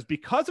 It says,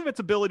 because of its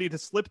ability to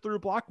slip through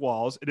block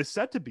walls, it is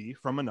said to be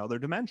from another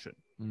dimension.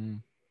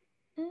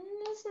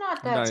 It's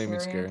not that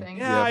scary.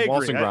 Yeah, I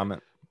Wallace agree. and Gromit.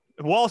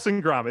 Wallace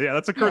and Gromit. Yeah,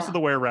 that's a Curse of the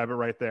Were-Rabbit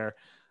right there.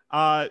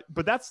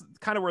 But that's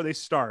kind of where they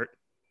start.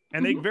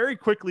 And they very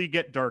quickly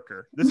get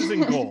darker. This is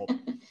in gold.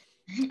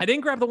 I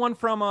didn't grab the one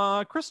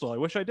from Crystal. I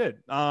wish I did.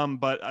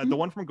 But the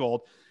one from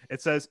gold,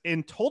 it says,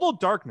 in total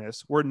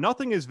darkness, where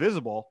nothing is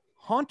visible,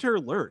 Haunter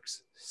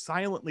lurks,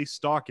 silently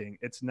stalking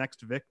its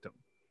next victim.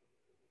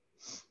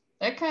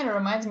 That kind of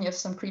reminds me of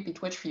some creepy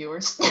Twitch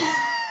viewers.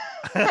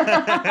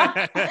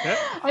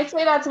 I'd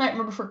say that's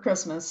Nightmare Before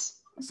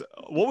Christmas. So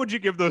what would you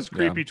give those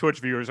creepy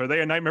Twitch viewers? Are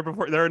they a Nightmare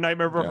Before? They're a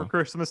Nightmare Before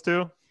Christmas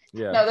too?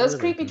 Yeah. No, those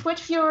creepy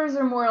Twitch viewers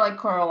are more like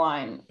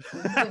Coraline.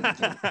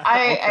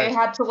 I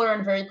had to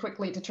learn very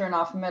quickly to turn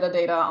off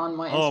metadata on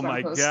my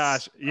Instagram posts.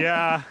 Gosh.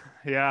 Yeah.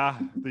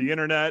 The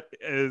internet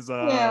is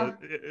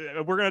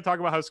we're going to talk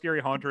about how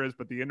scary Haunter is,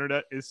 but the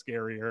internet is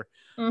scarier.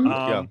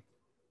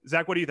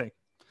 Zach, what do you think?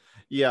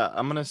 Yeah,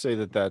 I'm going to say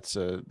that's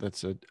a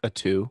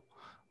 2.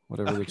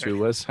 Whatever the 2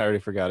 was. I already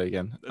forgot it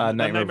again.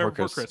 Nightmare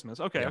Before Christmas.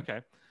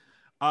 Okay.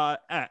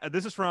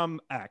 This is from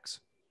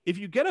X. If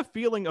you get a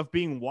feeling of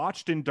being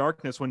watched in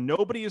darkness when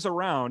nobody is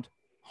around,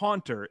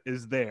 Haunter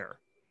is there.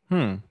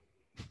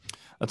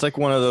 That's like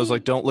one of those,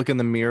 like, don't look in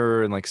the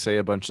mirror and like say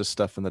a bunch of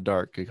stuff in the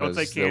dark. Because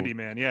don't say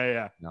Candyman.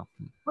 Yeah. No.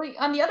 Like,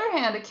 on the other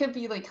hand, it could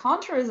be like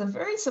Haunter is a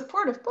very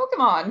supportive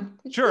Pokemon.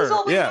 Sure. He's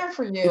always there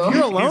for you. If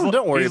you're alone,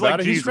 don't worry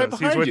about it. Jesus. He's right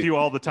behind you. He's with you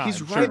all the time.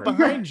 He's right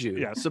behind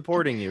you,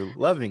 supporting you,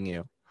 loving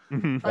you,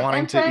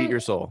 wanting to eat your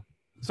soul.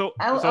 So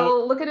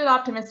I'll look at it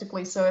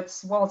optimistically. So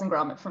it's Wallace and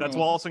Gromit for me. That's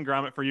Wallace and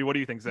Gromit for you. What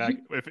do you think, Zach?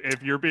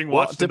 If you're being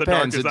watched in the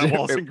dark, is that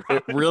Wallace and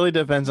Gromit? It really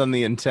depends on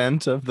the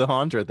intent of the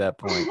Haunter at that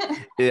point.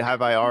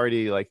 Have I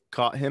already like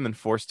caught him and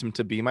forced him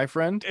to be my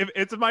friend? If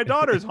it's my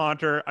daughter's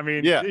Haunter, I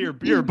mean,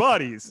 you're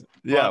buddies.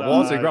 Yeah,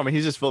 Wallace and Gromit.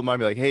 He's just filling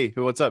me like, hey,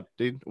 what's up,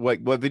 dude?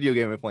 What video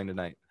game are we playing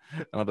tonight?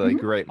 And I'll be like,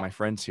 great, my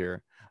friend's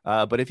here.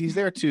 But if he's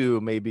there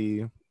to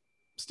maybe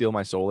steal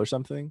my soul or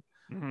something,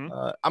 I'm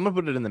gonna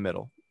put it in the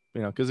middle.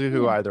 You know, because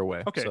who either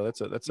way. Okay.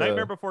 So that's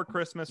Nightmare Before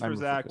Christmas for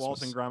Zach,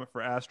 Wallace and Gromit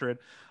for Astrid.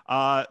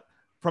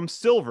 From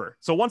Silver.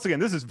 So once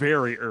again, this is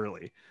very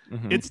early.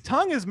 Its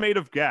tongue is made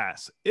of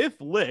gas. If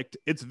licked,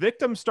 its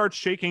victim starts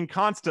shaking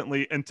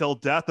constantly until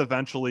death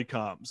eventually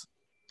comes.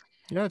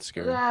 Yeah, it's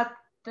scary. That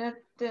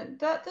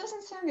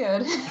doesn't sound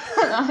good.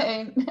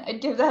 I'd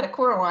give that a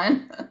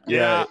Coraline.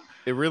 Yeah.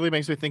 It really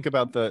makes me think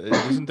about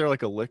isn't there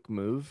like a lick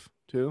move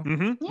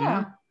too?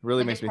 Yeah.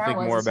 Really makes me think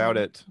more about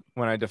it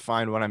when I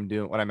define what I'm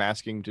doing, what I'm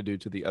asking to do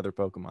to the other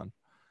Pokemon.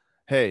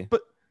 Hey, but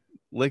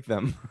lick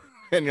them.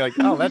 And you're like,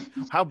 oh,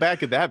 how bad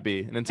could that be?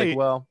 And it's like,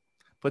 well,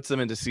 puts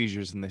them into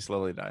seizures and they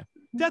slowly die.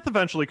 Death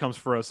eventually comes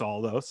for us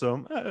all, though.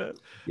 So,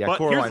 yeah. But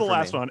here's the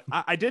last one.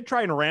 I did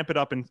try and ramp it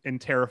up in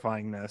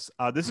terrifyingness.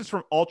 This is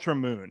from Ultra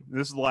Moon.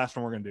 This is the last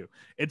one we're gonna do.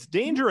 It's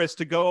dangerous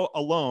to go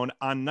alone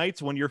on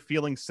nights when you're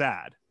feeling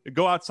sad.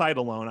 Go outside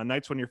alone on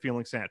nights when you're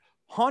feeling sad.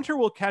 Haunter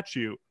will catch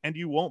you, and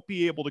you won't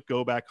be able to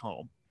go back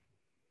home.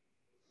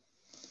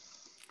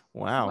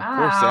 Wow.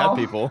 Poor sad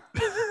people.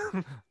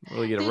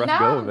 Really get a rough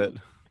go of it.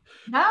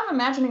 Now I'm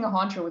imagining a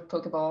haunter with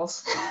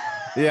Pokeballs.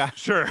 Yeah,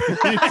 sure.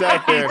 He's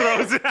out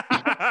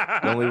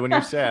there. Only when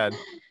you're sad,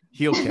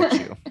 he'll catch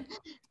you.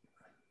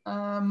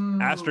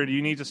 Astrid,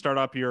 you need to start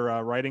up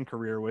your writing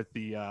career with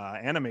the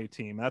anime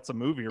team. That's a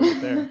movie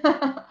right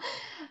there.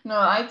 No,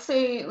 I'd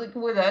say like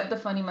without the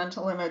funny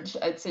mental image,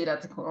 I'd say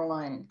that's a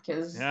Coraline,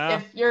 because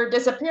if you're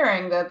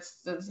disappearing,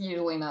 that's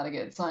usually not a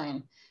good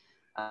sign.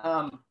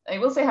 I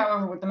will say,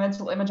 however, with the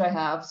mental image I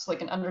have, it's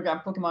like an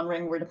underground Pokemon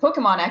ring where the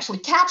Pokemon actually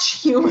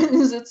catch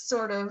humans. It's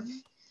sort of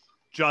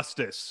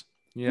justice.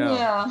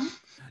 Yeah.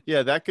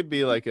 Yeah, that could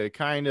be like a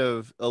kind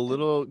of a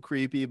little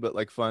creepy but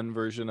like fun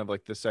version of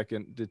like the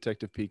second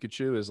Detective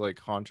Pikachu is like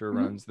Haunter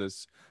runs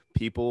this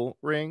people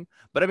ring.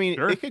 But I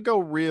mean, it could go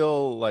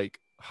real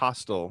like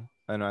hostile.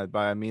 And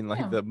I mean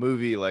like the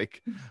movie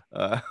like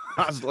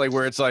like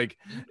where it's like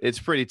it's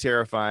pretty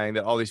terrifying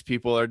that all these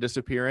people are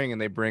disappearing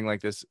and they bring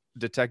like this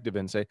detective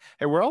in and say,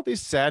 hey, where are all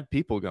these sad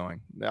people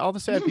going? All the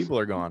sad people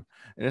are gone.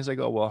 And it's like,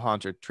 oh well,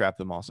 Haunter trapped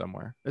them all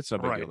somewhere. It's no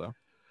big deal though.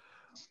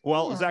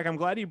 Well, Zach, I'm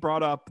glad you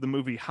brought up the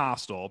movie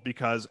Hostel,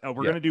 because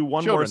we're going to do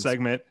one more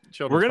segment.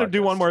 We're going to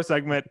do one more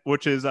segment,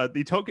 which is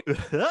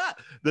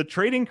the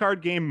trading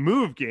card game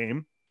Move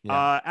Game.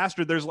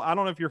 Astrid, I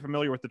don't know if you're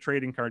familiar with the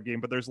trading card game,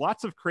 but there's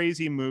lots of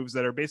crazy moves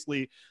that are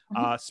basically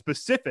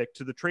specific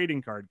to the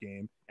trading card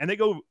game, and they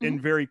go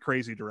in very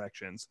crazy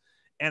directions.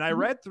 And I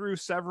read through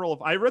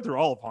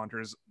all of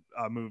Haunter's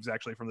moves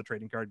actually from the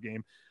trading card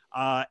game,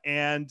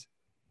 and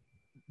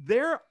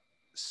they're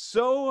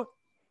so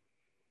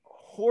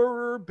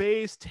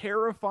horror-based,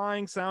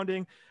 terrifying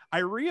sounding. I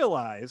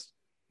realized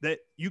that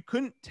you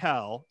couldn't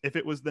tell if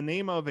it was the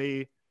name of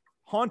a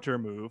Haunter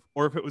move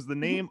or if it was the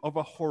name of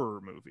a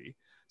horror movie.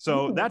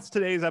 So that's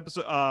today's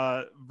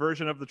episode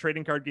version of the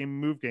trading card game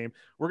Move Game.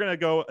 We're going to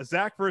go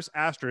Zach versus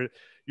Astrid.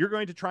 You're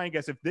going to try and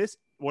guess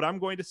what I'm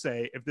going to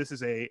say, if this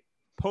is a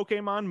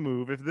Pokemon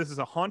move, if this is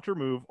a Haunter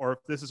move, or if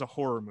this is a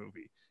horror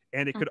movie.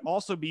 And it could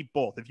also be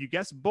both. If you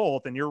guess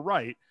both and you're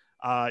right,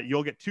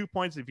 you'll get 2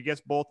 points. If you guess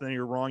both and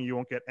you're wrong, you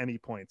won't get any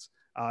points.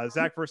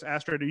 Zach versus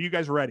Astrid, are you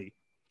guys ready?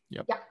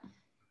 Yep. Yeah.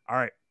 All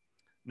right.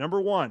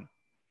 Number one.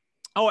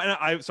 Oh, and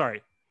I'm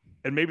sorry.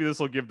 And maybe this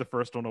will give the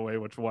first one away,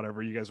 which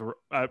whatever, you guys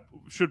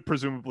should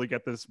presumably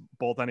get this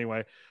both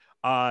anyway.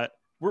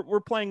 We're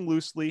playing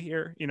loosely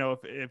here. You know,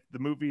 if the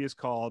movie is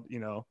called, you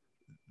know,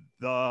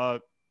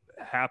 The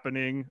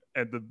Happening,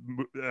 and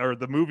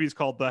the movie's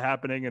called The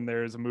Happening, and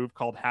there's a move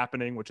called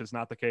Happening, which is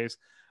not the case.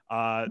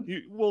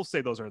 We'll say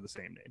those are the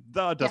same name.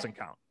 The doesn't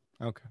count.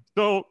 Okay.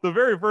 So the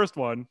very first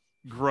one,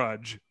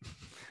 Grudge.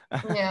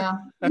 Yeah.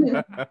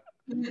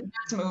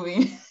 That's a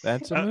movie.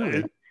 That's a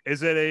movie.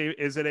 Is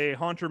it a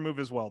Haunter move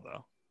as well,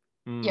 though?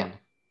 Yeah.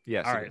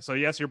 Yes. All right. So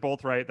yes, you're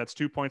both right. That's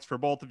 2 points for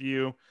both of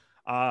you.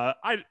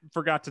 I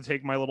forgot to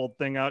take my little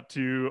thing out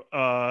to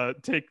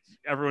take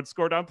everyone's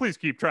score down. Please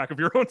keep track of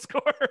your own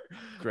score.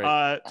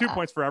 Great. 2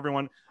 points for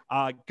everyone.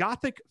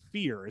 Gothic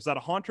Fear. Is that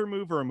a Haunter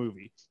move or a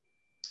movie?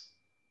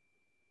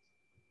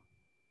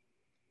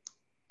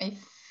 I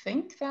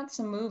think that's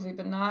a movie,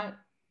 but not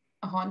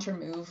a Haunter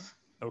move.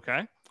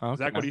 Okay.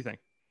 Zach, what do you think?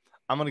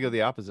 I'm going to go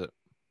the opposite.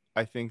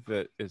 I think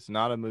that it's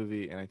not a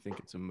movie, and I think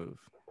it's a move.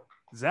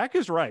 Zach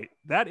is right.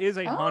 That is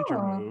a Haunter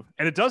move.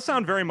 And it does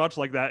sound very much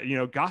like that. You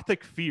know,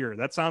 Gothic Fear.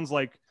 That sounds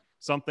like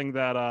something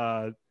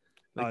that...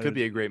 it could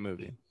be a great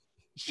movie.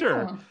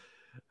 Sure.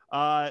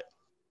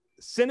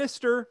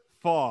 Sinister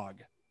Fog.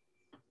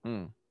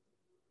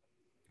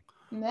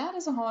 That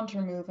is a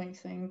Haunter move, I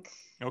think.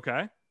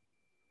 Okay.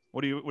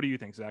 What do you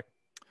think, Zach?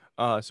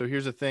 So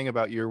here's the thing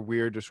about your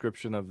weird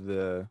description of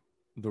the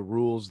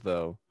rules,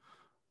 though.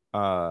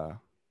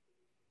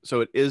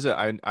 So it is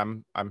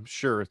I'm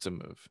sure it's a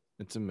move.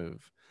 It's a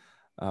move.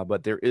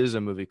 But there is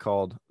a movie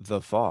called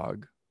The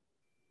Fog.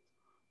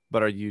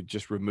 But are you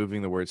just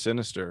removing the word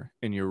sinister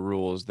in your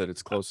rules that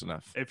it's close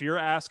enough? If you're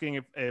asking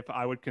if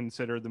I would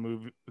consider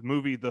the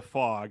movie The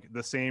Fog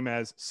the same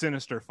as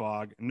Sinister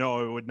Fog,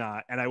 no, I would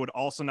not. And I would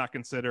also not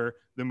consider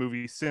the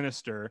movie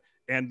Sinister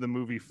and the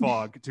movie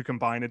Fog to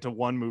combine into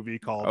one movie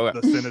called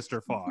The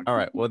Sinister Fog. All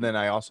right. Well, then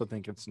I also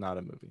think it's not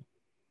a movie.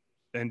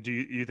 And do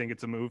you think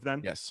it's a move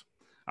then? Yes.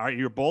 All right.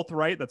 You're both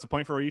right. That's a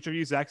point for each of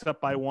you. Zach's up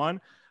by one.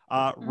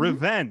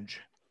 Revenge.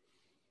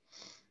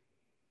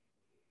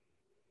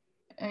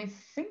 I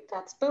think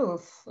that's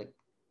both. Like,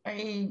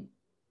 I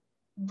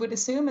would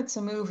assume it's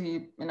a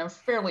movie, and I'm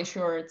fairly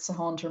sure it's a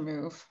Haunter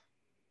move.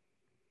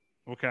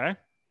 Okay.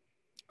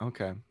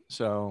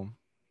 So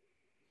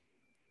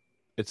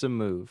it's a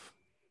move.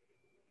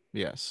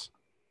 Yes,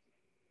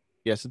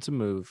 it's a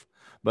move.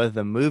 But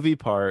the movie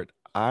part,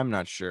 I'm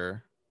not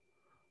sure,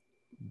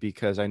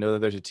 because I know that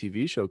there's a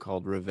TV show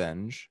called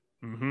Revenge.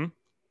 Mm-hmm.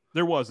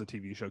 There was a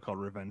TV show called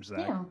Revenge, Zach.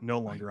 Yeah. No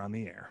longer on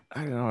the air.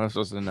 I don't know what I'm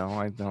supposed to know.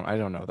 I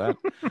don't know that.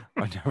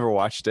 I never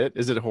watched it.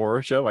 Is it a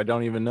horror show? I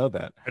don't even know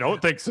that. I don't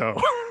think so.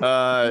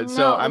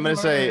 So I'm going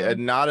to say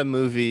not a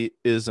movie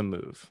is a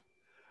move.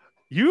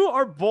 You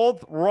are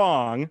both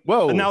wrong.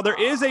 Whoa. Now,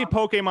 there is a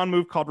Pokemon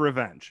move called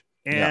Revenge.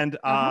 And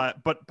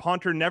but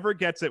Haunter never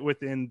gets it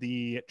within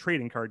the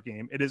trading card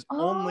game. It is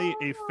only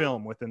a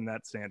film within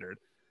that standard.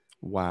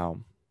 Wow.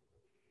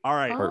 All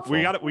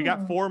right, we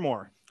got 4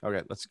 more.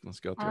 Okay, let's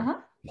go through.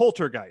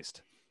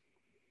 Poltergeist.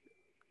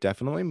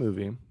 Definitely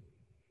movie.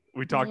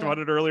 We talked about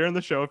it earlier in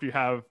the show. If you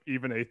have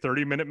even a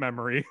 30-minute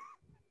memory.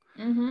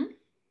 Mm-hmm.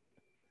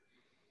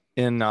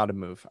 And not a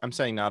move. I'm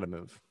saying not a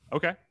move.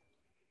 Okay.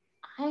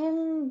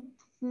 I'm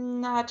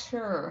not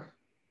sure.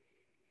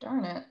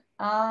 Darn it.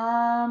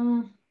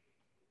 I'm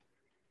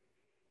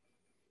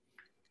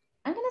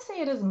gonna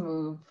say it is a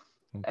move.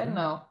 Okay. I don't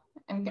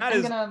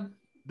know.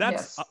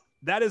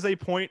 That is a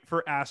point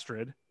for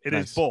Astrid. It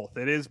is both.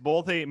 It is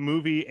both a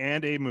movie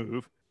and a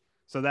move.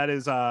 So that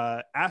is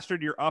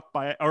Astrid, you're up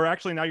by, or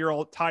actually now you're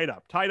all tied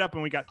up,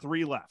 and we got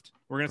 3 left.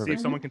 We're gonna see if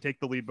someone can take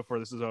the lead before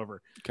this is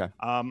over. Okay.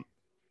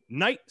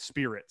 Night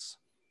Spirits.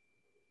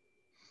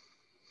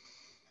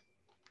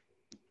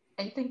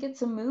 I think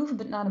it's a move,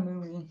 but not a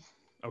movie.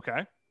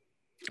 Okay.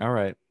 All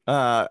right.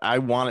 I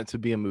want it to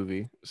be a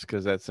movie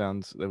because that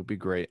would be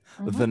great.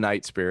 The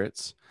Night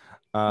Spirits.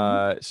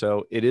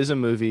 So it is a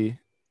movie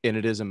and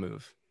it is a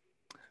move.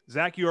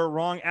 Zach, you are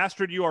wrong.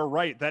 Astrid, you are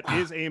right. That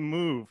is a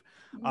move.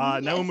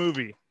 No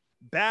movie.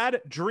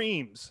 Bad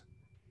Dreams.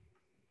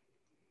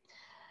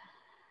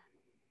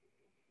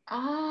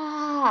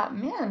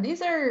 Man,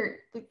 these are.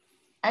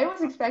 I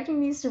was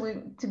expecting these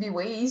to be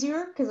way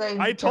easier because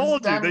I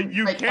told you that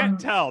you can't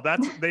tell.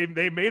 That's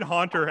they made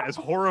Haunter as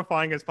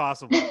horrifying as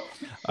possible.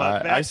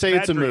 I say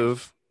it's a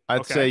move.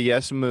 I'd say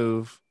yes,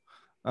 move,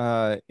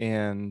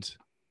 and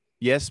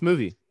yes,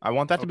 movie. I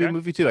want that to be a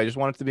movie too. I just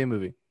want it to be a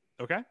movie.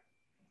 Okay.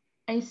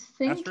 I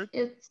think Astrid?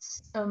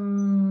 It's I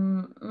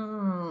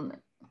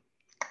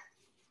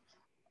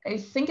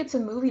think it's a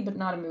movie, but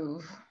not a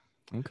move.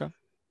 Okay.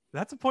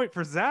 That's a point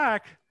for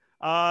Zach.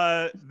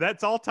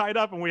 That's all tied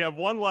up, and we have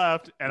 1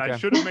 left. And I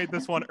should have made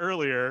this one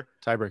earlier.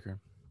 Tiebreaker.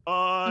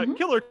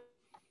 Killer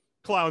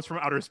Clowns from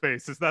Outer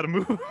Space. Is that a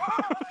move,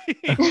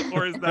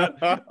 or is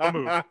that a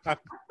move?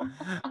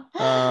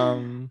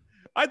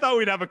 I thought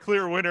we'd have a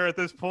clear winner at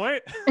this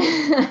point.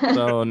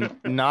 So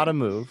not a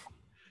move.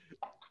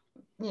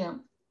 Yeah.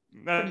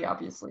 Pretty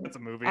obviously. That's a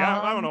movie.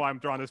 I don't know why I'm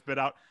drawing this bit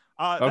out.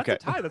 That's a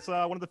tie. That's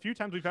one of the few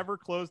times we've ever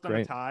closed on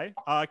a tie.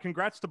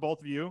 Congrats to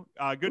both of you.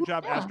 Good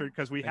job, Astrid,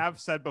 because we have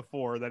said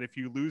before that if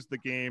you lose the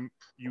game,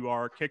 you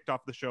are kicked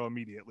off the show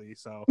immediately.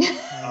 So we're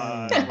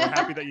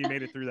happy that you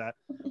made it through that.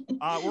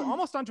 We're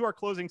almost on to our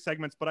closing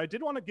segments, but I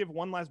did want to give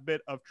one last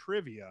bit of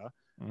trivia.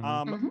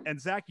 And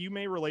Zach, you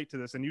may relate to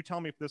this, and you tell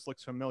me if this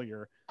looks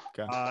familiar.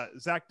 Okay.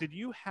 Zach, did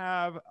you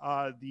have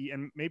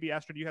and maybe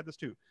Astrid, you had this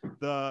too,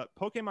 the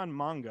Pokemon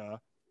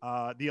manga,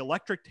 The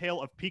Electric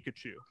Tale of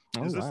Pikachu?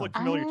 Does this look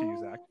familiar to you,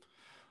 Zach?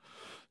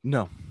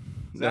 No.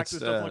 Zach, this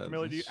doesn't look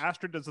familiar to you.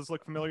 Astrid, does this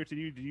look familiar to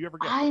you? Did you ever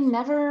get I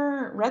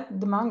never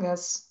read the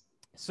mangas.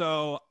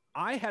 So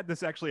I had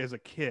this actually as a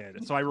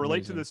kid, so I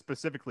relate to this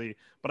specifically,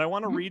 but I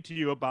want to read to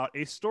you about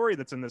a story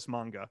that's in this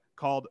manga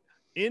called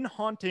In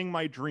Haunting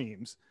My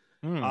Dreams.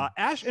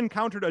 Ash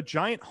encountered a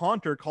giant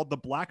haunter called the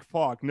Black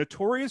Fog,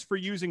 notorious for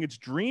using its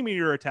Dream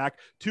Eater attack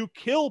to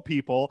kill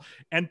people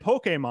and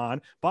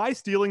Pokemon by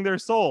stealing their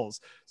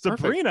souls.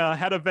 Sabrina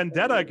had a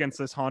vendetta against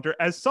this haunter,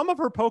 as some of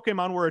her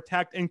Pokemon were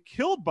attacked and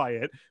killed by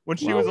it when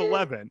she was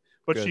 11.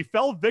 But she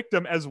fell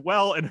victim as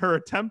well in her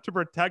attempt to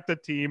protect a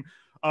team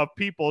of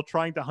people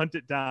trying to hunt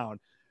it down.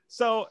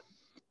 So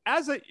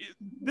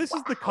this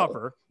is the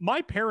cover.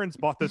 My parents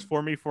bought this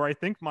for me for, I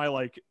think, my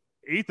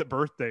 8th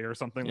birthday or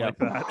something like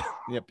that.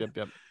 Yep.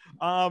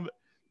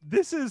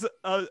 This is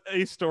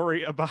a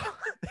story about,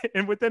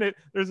 and within it,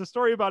 there's a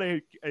story about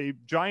a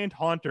giant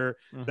haunter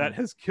that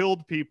has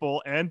killed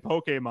people and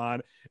Pokemon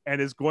and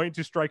is going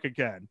to strike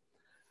again.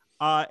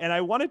 And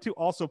I wanted to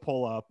also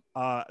pull up,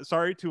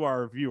 sorry to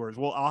our viewers.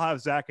 Well, I'll have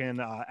Zach and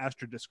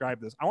Astrid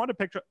describe this. I want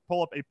to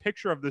pull up a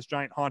picture of this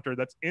giant haunter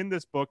that's in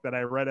this book that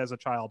I read as a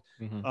child.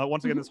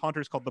 Once again, this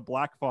haunter is called the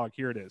Black Fog.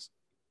 Here it is.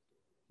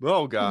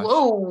 Oh gosh.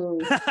 Whoa.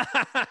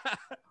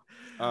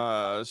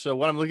 So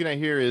what I'm looking at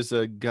here is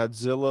a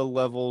Godzilla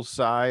level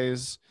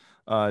size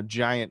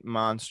giant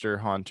monster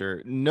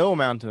haunter. No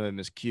amount of him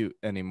is cute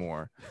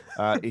anymore.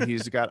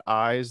 He's got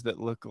eyes that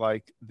look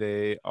like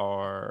they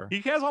are.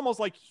 He has almost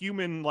like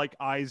human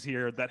eyes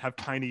here that have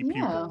tiny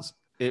pupils.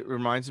 It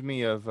reminds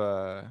me of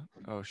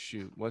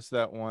what's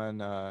that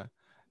one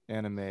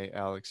anime,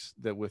 Alex,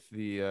 that with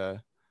the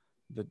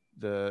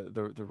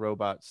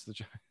robots,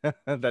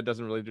 that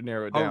doesn't really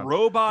narrow it down. A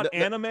robot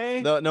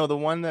anime? The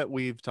one that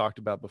we've talked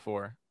about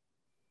before.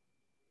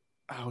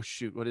 Oh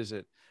shoot, what is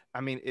it?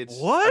 I mean, it's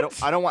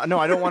what? I don't want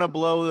to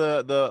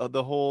blow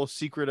the whole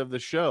secret of the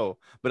show,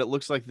 but it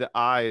looks like the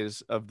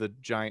eyes of the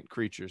giant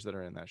creatures that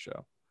are in that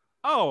show.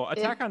 Oh,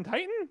 Attack on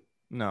Titan?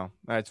 No,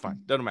 that's fine.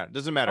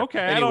 Doesn't matter. Okay,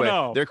 anyway, I don't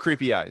know. They're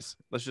creepy eyes.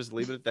 Let's just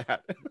leave it at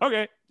that.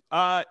 Okay.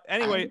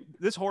 Anyway,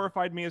 this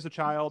horrified me as a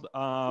child.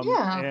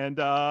 And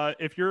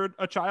if you're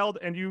a child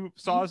and you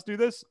saw us do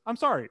this, I'm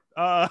sorry.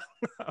 But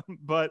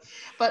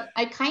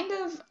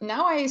I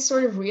now I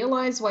sort of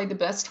realize why the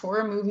best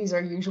horror movies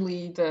are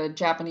usually the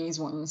Japanese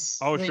ones.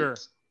 Oh, sure.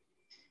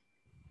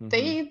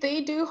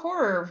 They do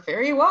horror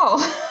very well.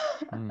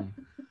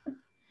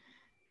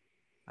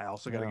 I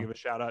also got to give a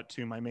shout out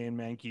to my main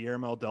man,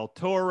 Guillermo del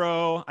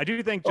Toro. I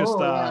do think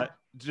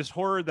just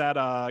horror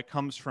that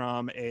comes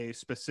from a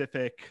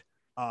specific,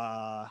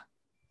 oh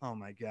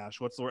my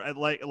gosh, what's the word?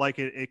 Like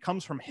it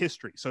comes from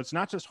history. So it's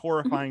not just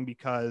horrifying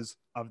because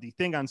of the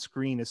thing on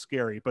screen is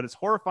scary, but it's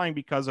horrifying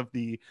because of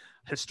the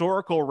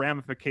historical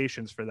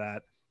ramifications for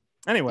that.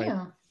 Anyway,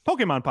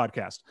 Pokemon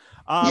podcast.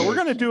 We're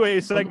going to do a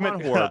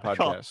segment horror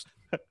podcast.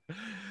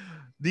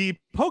 The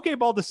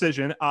Pokeball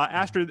decision,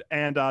 Astrid,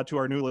 and to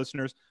our new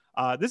listeners,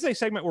 this is a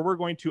segment where we're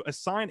going to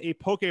assign a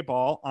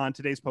Pokeball on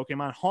today's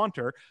Pokemon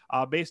Haunter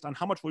based on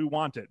how much we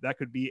want it. That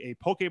could be a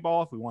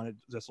Pokeball if we wanted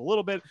just a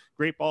little bit,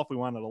 Great Ball if we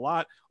wanted a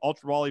lot,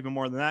 Ultra Ball even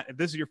more than that. If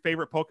this is your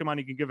favorite Pokemon,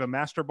 you can give a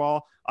Master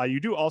Ball. You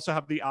do also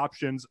have the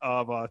options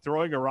of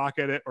throwing a rock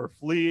at it or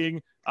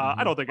fleeing.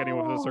 I don't think any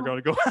of us are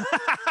going to go.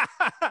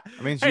 I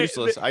mean, it's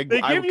useless. I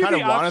kind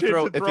of want to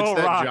throw if it's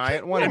that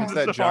giant one, if it's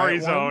that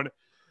giant zone.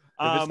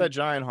 If it's that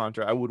giant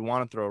Haunter, I would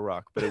want to throw a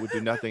rock, but it would do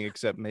nothing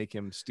except make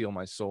him steal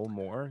my soul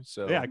more.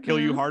 So kill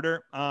you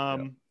harder.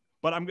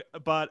 But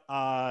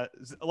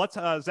let's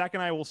Zach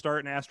and I will start,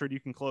 and Astrid, you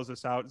can close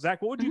this out.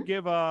 Zach, what would you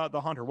give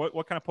the Haunter?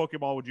 What kind of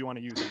Pokeball would you want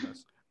to use in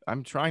this?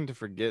 I'm trying to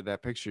forget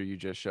that picture you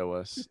just showed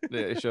us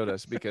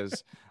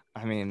because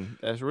I mean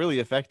that's really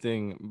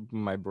affecting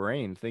my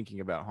brain thinking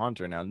about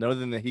Haunter now.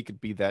 Knowing that he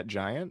could be that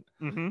giant.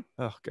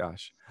 Oh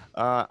gosh.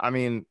 I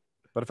mean,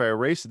 but if I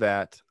erase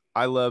that,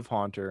 I love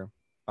Haunter.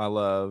 I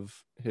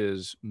love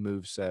his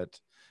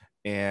moveset,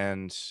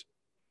 and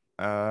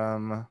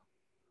oh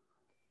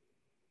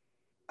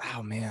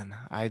man,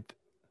 I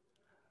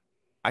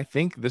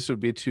think this would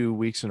be 2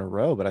 weeks in a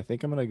row, but I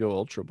think I'm gonna go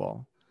Ultra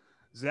Ball.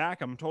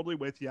 Zach, I'm totally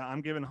with you.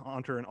 I'm giving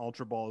Haunter an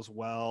Ultra Ball as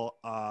well.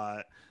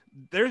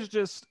 There's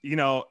just,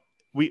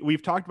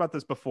 we've talked about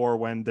this before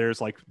when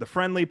there's like the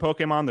friendly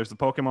Pokemon, there's the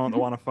Pokemon that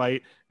want to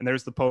fight, and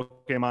there's the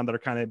Pokemon that are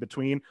kind of in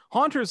between.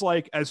 Haunter's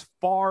like as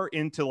far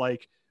into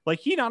like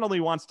he not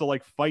only wants to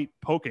like fight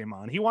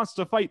Pokemon, he wants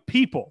to fight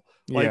people.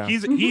 Like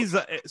he's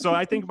so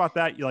I think about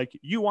that. Like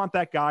you want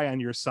that guy on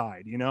your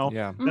side,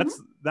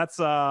 that's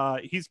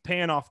he's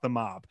paying off the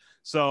mob.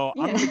 So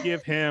I'm going to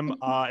give him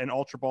an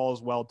Ultra Ball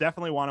as well.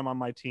 Definitely want him on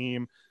my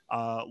team,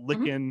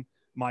 licking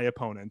my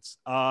opponents.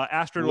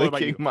 Astrid, what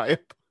about you? My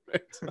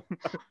opponents.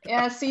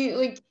 Yeah. See,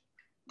 like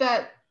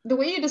that, the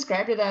way you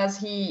described it as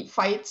he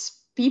fights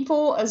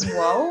people as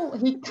well,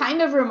 he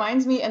kind of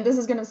reminds me, and this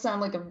is going to sound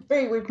like a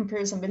very weird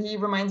comparison, but he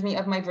reminds me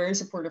of my very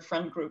supportive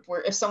friend group,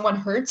 where if someone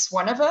hurts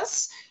one of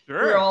us,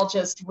 we're all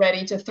just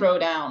ready to throw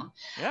down.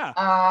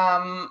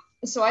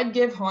 So I'd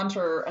give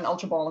Haunter an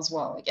Ultra Ball as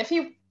well. Like if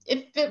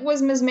it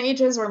was Ms.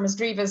 Mages or Ms.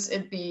 Drevis,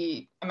 it'd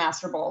be a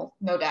Master Ball,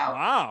 no doubt.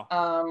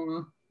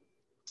 Wow.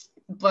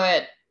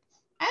 But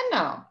I don't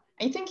know,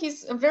 I think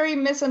he's a very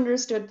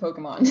misunderstood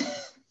Pokemon.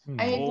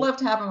 I'd love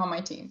to have him on my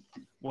team.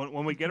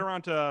 When we get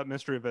around to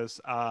Mystery of This,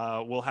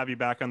 we'll have you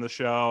back on the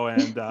show,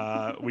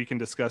 and we can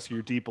discuss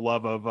your deep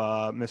love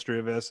of Mystery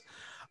of This.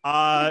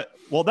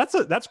 Well,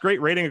 that's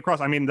great rating across.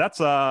 I mean,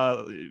 that's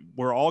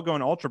we're all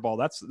going Ultra Ball.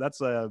 That's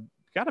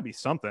got to be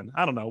something.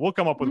 I don't know. We'll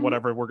come up with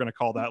whatever we're going to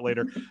call that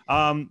later.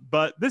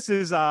 But this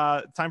is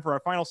time for our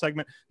final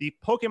segment, the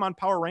Pokemon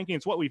Power Ranking.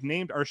 It's what we've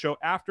named our show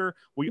after.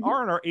 We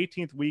are in our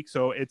 18th week,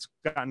 so it's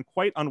gotten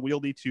quite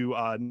unwieldy to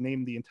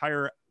name the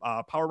entire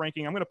power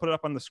ranking. I'm going to put it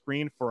up on the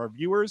screen for our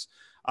viewers,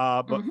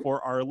 but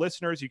for our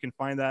listeners, you can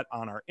find that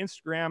on our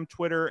Instagram,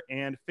 Twitter,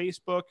 and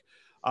Facebook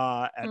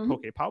at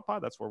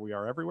PokePowPod. That's where we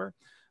are everywhere.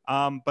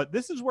 But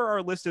this is where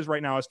our list is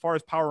right now as far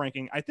as power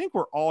ranking. I think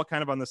we're all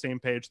kind of on the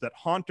same page that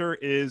Haunter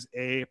is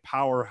a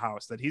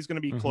powerhouse, that he's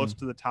going to be close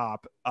to the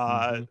top.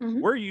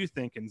 Where are you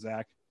thinking,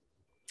 Zach?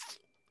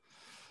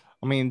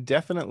 I mean,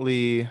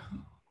 definitely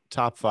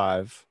top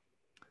 5.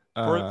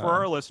 For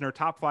our listener,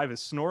 top 5 is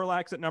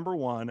Snorlax at number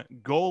 1,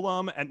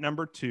 Golem at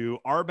number 2,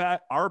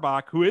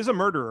 Arbok, who is a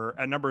murderer,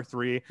 at number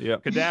 3,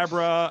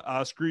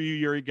 Kadabra, screw you,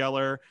 Yuri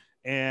Geller,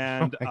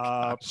 and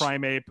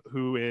Primeape,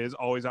 who is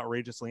always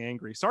outrageously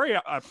angry. Sorry,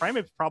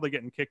 Primeape's probably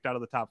getting kicked out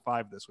of the top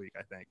 5 this week,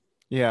 I think.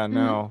 Yeah,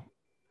 no.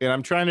 And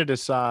I'm trying to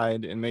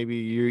decide, and maybe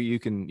you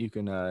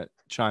can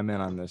chime in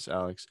on this,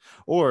 Alex,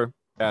 or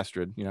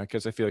Astrid,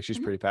 because I feel like she's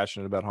pretty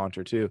passionate about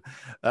Haunter too.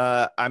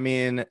 I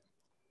mean,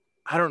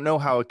 I don't know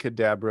how a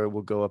Kadabra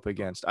will go up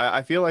against.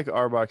 I feel like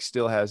Arbok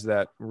still has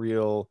that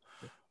real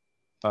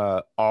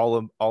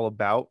all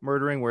about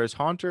murdering, whereas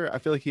Haunter, I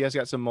feel like he has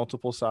got some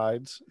multiple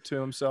sides to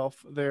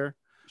himself there.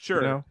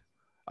 Sure.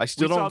 I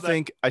still don't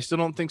think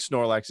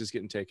Snorlax is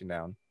getting taken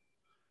down.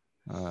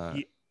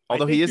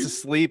 Although he is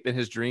asleep and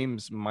his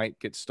dreams might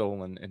get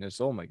stolen and his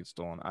soul might get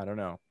stolen. I don't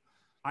know.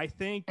 I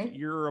think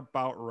you're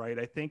about right.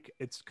 I think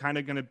it's kind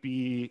of going to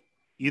be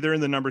either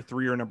in the number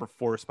 3 or number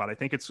 4 spot. I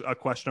think it's a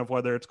question of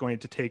whether it's going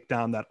to take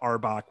down that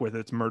Arbok with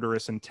its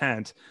murderous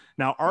intent.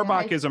 Now,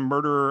 Arbok is a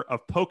murderer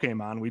of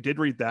Pokemon. We did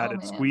read that.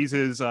 It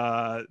squeezes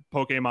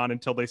Pokemon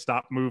until they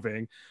stop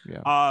moving.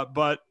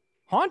 But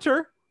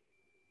Haunter,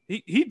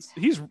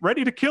 he's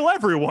ready to kill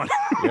everyone.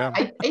 Yeah.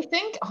 I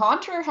think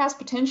Haunter has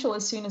potential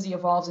as soon as he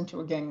evolves into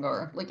a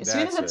Gengar. Like as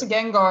soon as it's a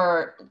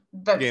Gengar,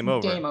 that's game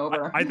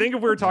over. I think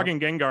if we were talking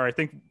Gengar, I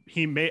think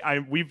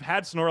we've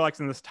had Snorlax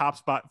in this top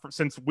spot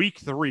since week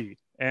 3.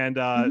 And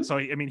so,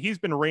 I mean, he's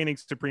been reigning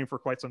supreme for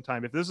quite some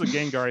time. If this is a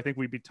Gengar, I think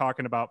we'd be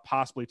talking about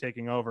possibly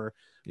taking over.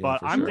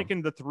 But I'm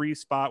thinking the 3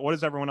 spot. What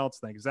does everyone else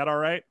think? Is that all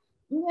right?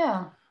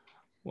 Yeah.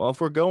 Well,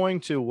 if we're going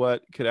to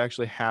what could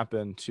actually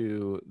happen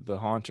to the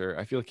Haunter,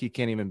 I feel like he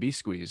can't even be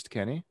squeezed,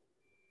 can he?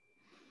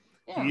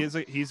 Yeah.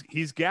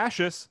 He's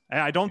gaseous.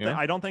 I don't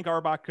think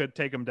Arbok could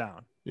take him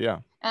down. Yeah.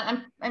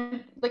 And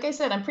I'm like I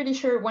said, I'm pretty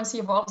sure once he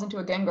evolves into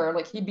a Gengar,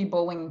 like he'd be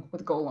bowling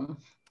with Golem.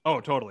 Oh,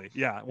 totally.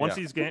 Yeah. Once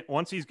he's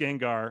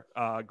Gengar,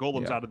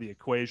 Golem's out of the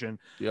equation.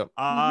 Yep.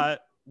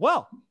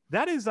 Well,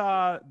 that is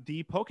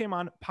the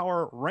Pokemon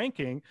Power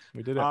Ranking.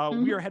 We did it.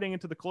 We are heading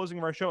into the closing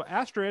of our show.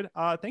 Astrid,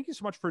 thank you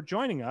so much for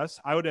joining us.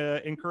 I would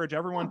encourage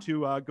everyone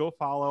to go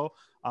follow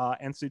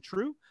NC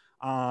True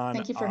on.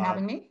 Thank you for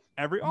having me.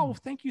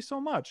 Thank you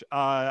so much.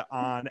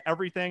 On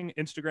everything,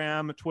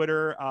 Instagram,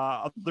 Twitter,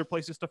 other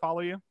places to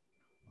follow you.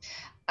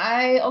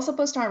 I also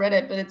post on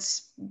Reddit, but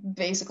it's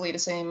basically the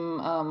same,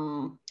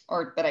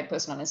 or that I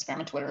post on Instagram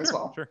and Twitter as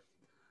well. Sure.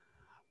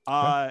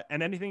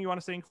 And anything you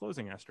want to say in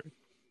closing, Astrid?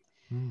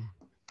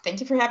 Thank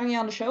you for having me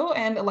on the show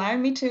and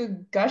allowing me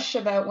to gush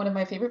about one of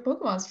my favorite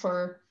Pokemons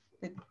for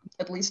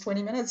at least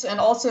 20 minutes, and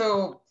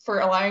also for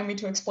allowing me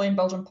to explain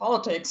Belgian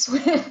politics,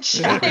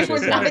 which I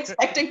was not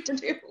expecting to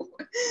do.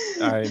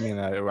 I mean,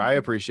 I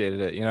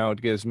appreciated it. You know,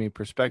 it gives me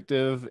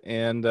perspective,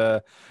 and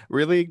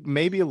really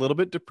maybe a little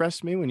bit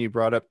depressed me when you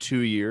brought up 2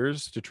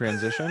 years to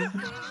transition.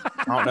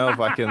 I don't know if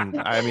I can.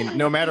 I mean,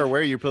 no matter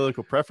where your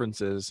political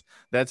preference is,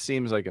 that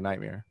seems like a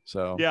nightmare.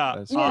 So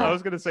yeah, I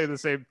was going to say the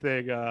same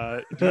thing.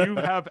 Do you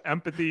have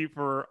empathy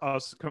for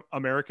us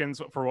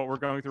Americans for what we're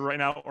going through right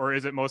now, or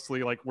is it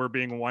mostly like we're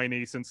being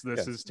whiny since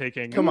this is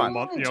taking? Come on,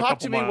 talk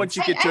to me months. once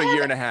you get to a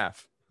year and a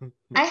half.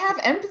 I have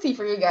empathy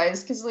for you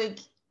guys because like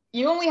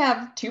you only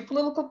have 2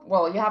 political.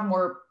 Well, you have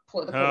more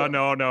political.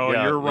 No,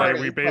 yeah, you're right.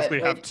 We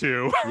basically have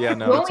 2. Yeah,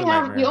 no,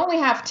 you only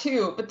have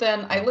 2. But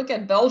then I look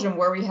at Belgium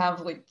where we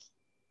have like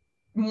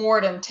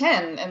more than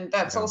 10, and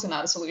that's also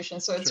not a solution.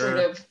 So it's sort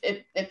of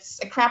it's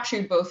a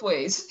crapshoot both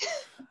ways.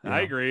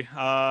 I agree.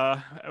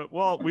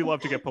 Well, we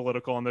love to get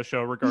political on this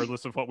show,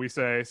 regardless of what we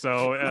say.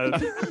 So,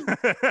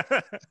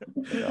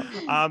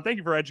 thank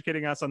you for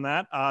educating us on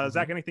that.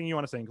 Zach, anything you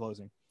want to say in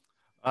closing?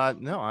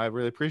 No, I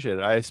really appreciate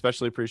it. I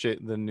especially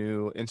appreciate the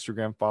new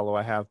Instagram follow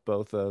I have,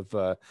 both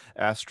of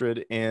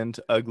Astrid and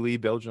Ugly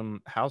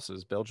Belgian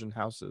Houses.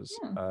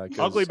 Yeah.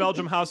 Ugly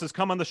Belgium Houses,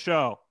 come on the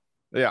show.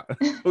 Yeah,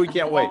 we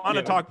can't wait. I want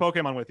to talk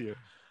Pokemon with you.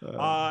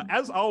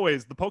 As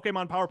always, the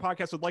Pokemon Power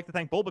Podcast would like to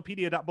thank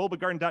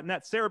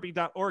Bulbapedia.bulbagarden.net,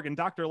 Cerebi.org, and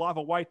Dr.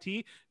 Lava YT.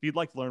 If you'd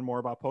like to learn more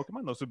about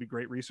Pokemon, those would be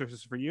great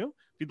resources for you.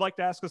 If you'd like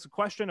to ask us a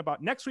question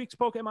about next week's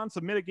Pokemon,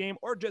 submit a game,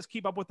 or just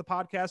keep up with the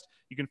podcast,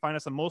 you can find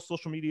us on most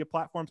social media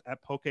platforms at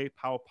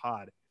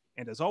PokePowPod.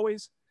 And as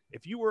always,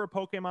 if you were a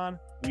Pokemon,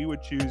 we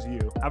would choose you.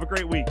 Have a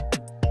great week.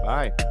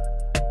 Bye.